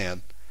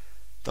understand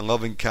the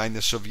loving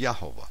kindness of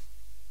Jehovah.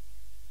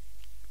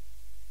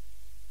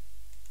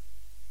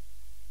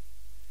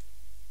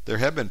 There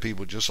have been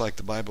people, just like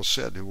the Bible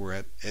said, who were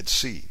at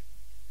sea,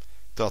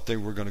 thought they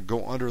were going to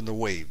go under in the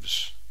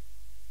waves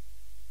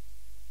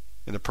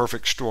in a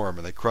perfect storm,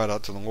 and they cried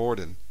out to the Lord,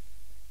 and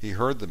He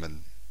heard them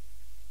and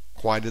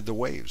quieted the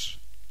waves.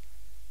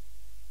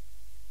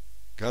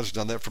 God's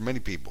done that for many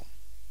people.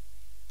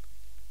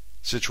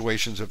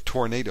 Situations of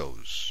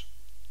tornadoes,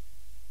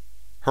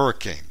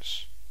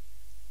 hurricanes.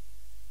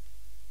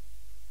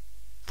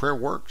 Prayer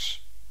works.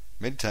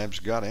 Many times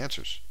God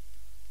answers.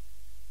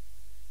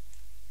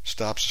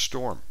 Stops a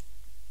storm.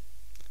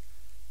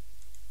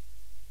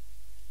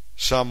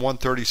 Psalm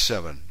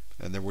 137,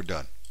 and then we're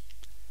done.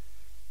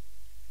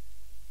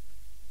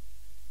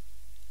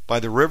 By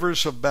the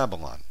rivers of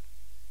Babylon,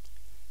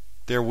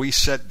 there we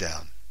sat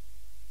down.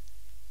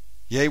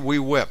 Yea, we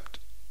wept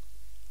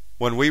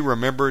when we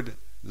remembered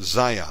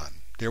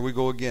Zion. There we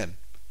go again.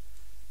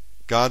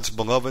 God's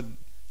beloved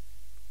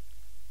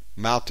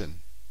mountain,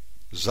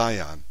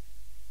 Zion.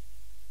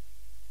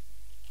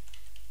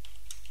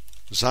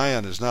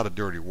 Zion is not a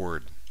dirty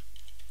word.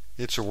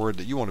 It's a word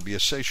that you want to be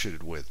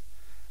associated with,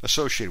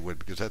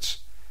 because that's,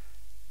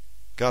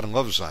 God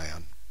loves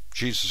Zion.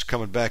 Jesus is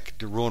coming back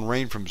to rule and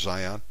reign from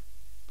Zion.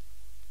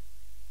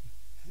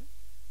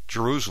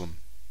 Jerusalem,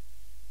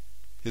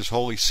 His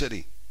holy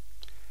city.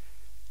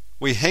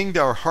 We hanged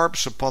our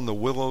harps upon the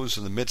willows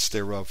in the midst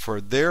thereof,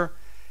 for there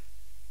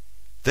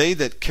they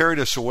that carried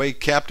us away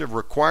captive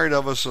required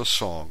of us a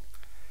song,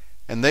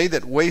 and they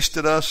that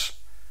wasted us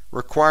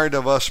required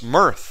of us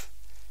mirth,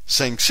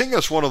 saying, Sing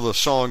us one of the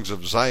songs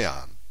of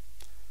Zion.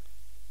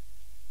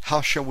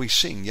 How shall we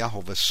sing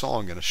Jehovah's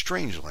song in a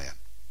strange land?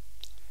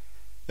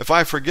 If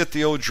I forget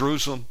thee, O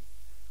Jerusalem,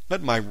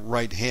 let my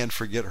right hand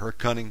forget her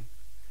cunning.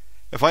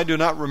 If I do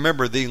not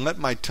remember thee, let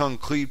my tongue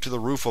cleave to the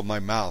roof of my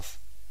mouth.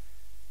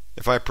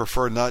 If I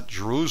prefer not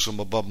Jerusalem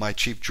above my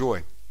chief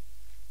joy.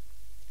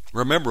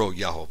 Remember, O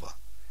Jehovah,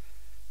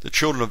 the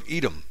children of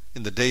Edom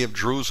in the day of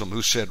Jerusalem,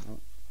 who said,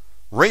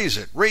 raise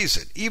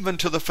it, even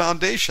to the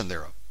foundation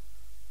thereof.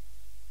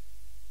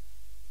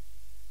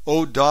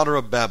 O daughter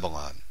of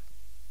Babylon,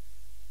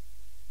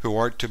 who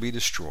art to be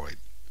destroyed,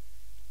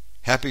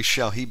 happy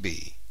shall he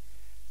be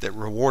that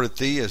rewardeth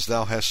thee as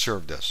thou hast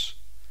served us.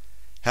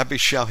 Happy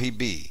shall he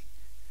be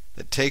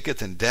that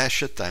taketh and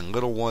dasheth thy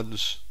little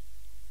ones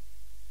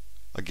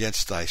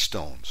against thy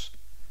stones.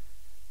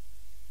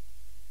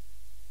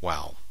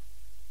 Wow.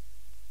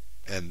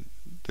 And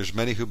there's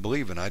many who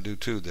believe, and I do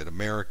too, that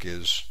America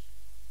is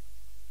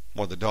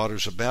one of the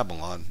daughters of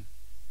Babylon.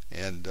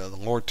 And the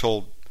Lord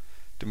told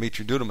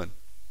Dimitri Duduman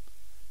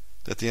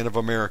that the end of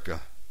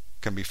America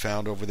can be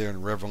found over there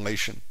in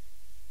Revelation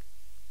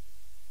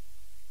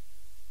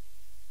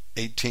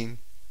 18,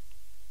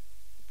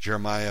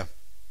 Jeremiah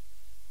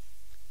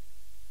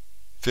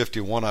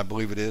 51, I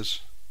believe it is,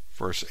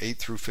 verse 8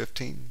 through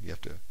 15. You have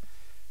to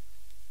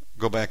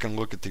go back and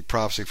look at the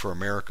prophecy for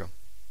America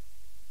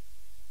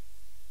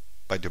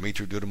by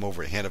Dimitri Duduman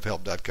over at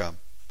handofhelp.com.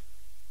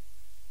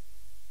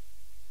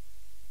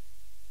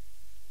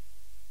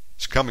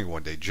 It's coming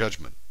one day,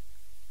 judgment.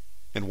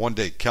 And one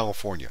day,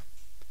 California,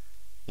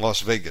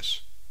 Las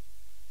Vegas,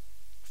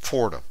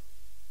 Florida,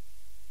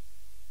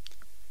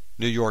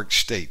 New York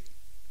State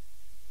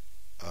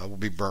will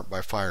be burnt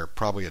by fire,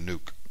 probably a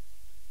nuke.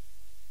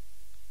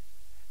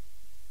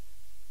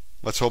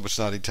 Let's hope it's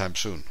not anytime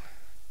soon.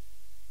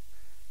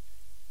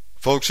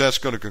 Folks, that's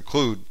going to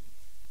conclude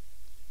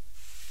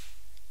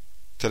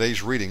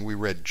today's reading. We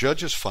read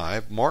Judges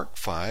 5, Mark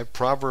 5,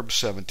 Proverbs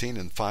 17,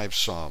 and 5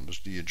 Psalms.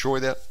 Do you enjoy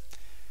that?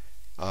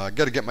 I've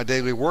got to get my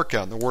daily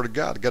workout in the Word of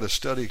God. I've got to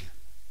study.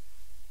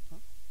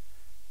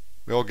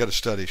 We all got to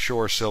study, show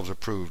ourselves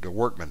approved, a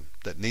workman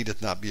that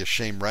needeth not be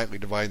ashamed, rightly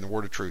dividing the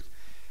word of truth.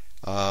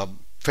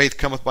 Faith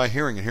cometh by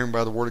hearing, and hearing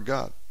by the word of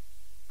God.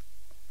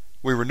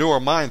 We renew our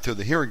mind through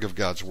the hearing of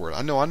God's word.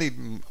 I know I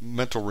need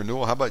mental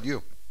renewal. How about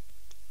you?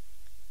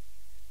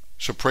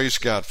 So praise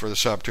God for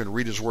this opportunity to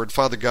read His word.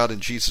 Father God, in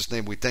Jesus'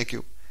 name we thank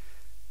you.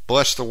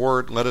 Bless the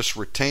word. Let us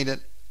retain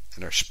it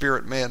in our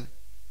spirit, man.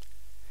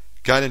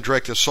 Guide and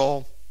direct us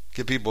all.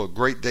 Give people a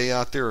great day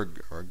out there,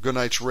 or a good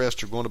night's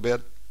rest, or going to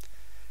bed.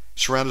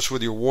 Surround us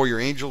with your warrior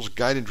angels.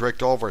 Guide and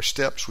direct all of our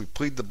steps. We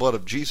plead the blood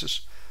of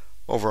Jesus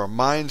over our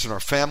minds and our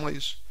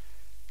families.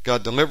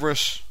 God, deliver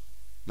us.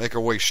 Make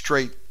our way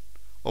straight.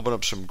 Open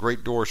up some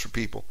great doors for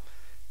people.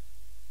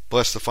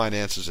 Bless the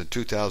finances in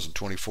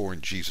 2024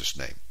 in Jesus'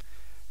 name.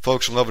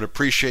 Folks, I love and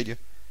appreciate you.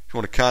 If you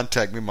want to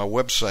contact me, my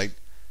website,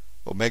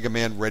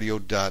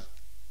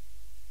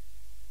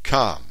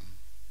 omegamanradio.com.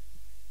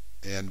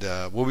 And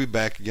we'll be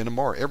back again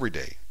tomorrow. Every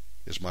day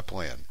is my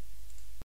plan.